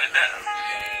 Turn it down.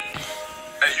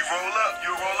 Hey, you roll up. You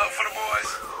roll up for the boys.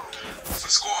 It's a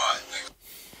squad.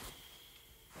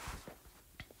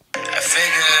 I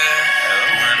figure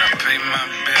when I pay my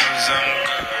bills, I'm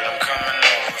good. I'm coming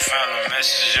over. Found a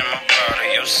message in my bottle.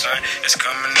 Your son is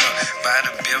coming up. By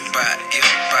the bill, by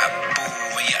ill, by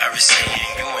boo. When you already saying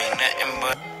you ain't nothing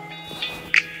but.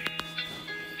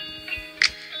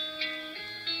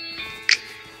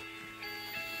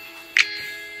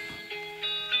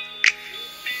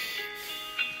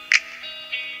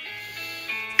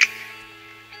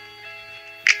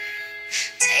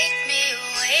 Take me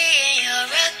away in your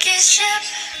rocket ship.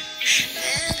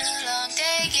 Been a long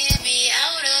day, get me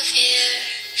out of here.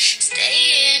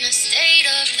 Stay in a state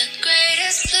of the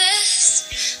greatest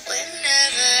bliss.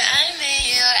 Whenever I'm in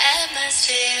your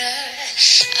atmosphere,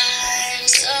 I'm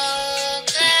so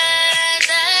glad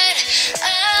that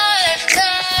I've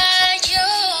got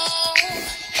you.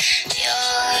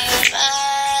 You're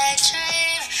my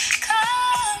dream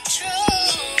come true.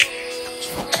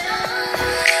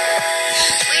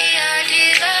 We are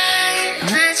divine,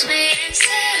 let's be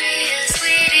serious.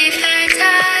 We define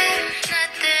time.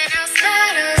 Nothing else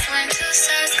matters when two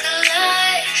stars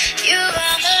collide. You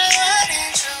are my one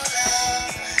and true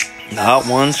love. Not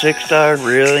 1 6-star,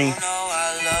 really? You know I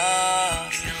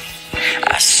love you.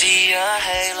 I see a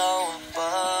halo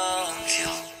above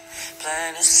you.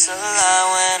 Planets align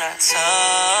when I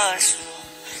touch you.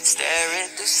 Stare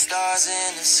at the stars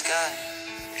in the sky.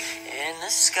 In the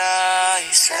sky,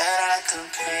 you said I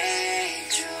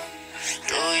complete you.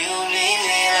 Do you need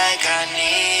me like I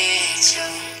need you?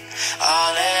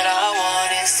 All that I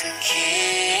want is to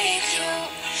keep you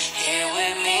here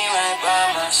with me right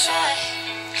by my side.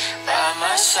 By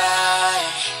my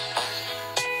side.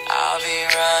 I'll be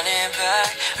running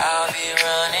back, I'll be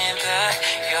running back.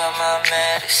 You're my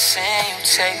medicine, you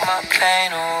take my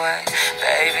pain away.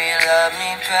 Baby, love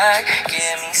me back,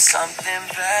 give me something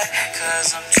back.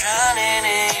 Cause I'm drowning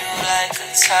in you like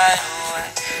a tidal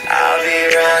wave. I'll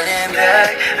be running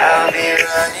back, I'll be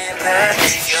running back.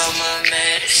 You're my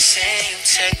medicine, you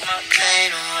take my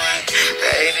pain away.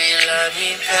 Baby, love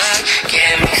me back,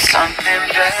 give me something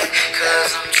back.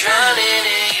 Cause I'm drowning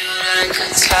in you like a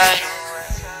tidal wave.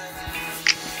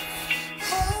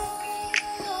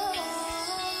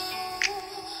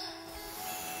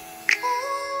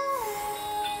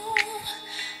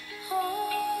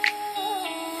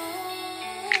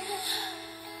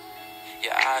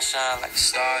 Your eyes shine like the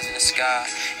stars in the sky.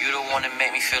 You the one that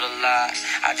make me feel alive.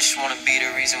 I just wanna be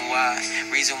the reason why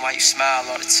you smile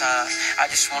all the time. I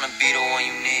just wanna be the one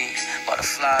you need.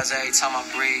 Butterflies every time I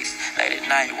breathe. Late at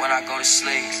night when I go to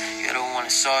sleep. You're the one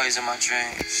that's always in my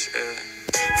dreams. Yeah.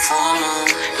 Full moon,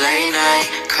 late night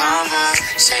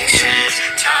conversations.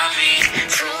 Taught me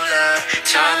true love,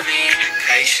 taught me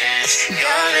patience.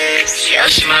 Your lips, your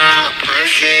smile,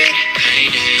 perfect,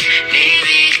 painted. Need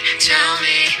me, tell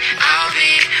me, I'll be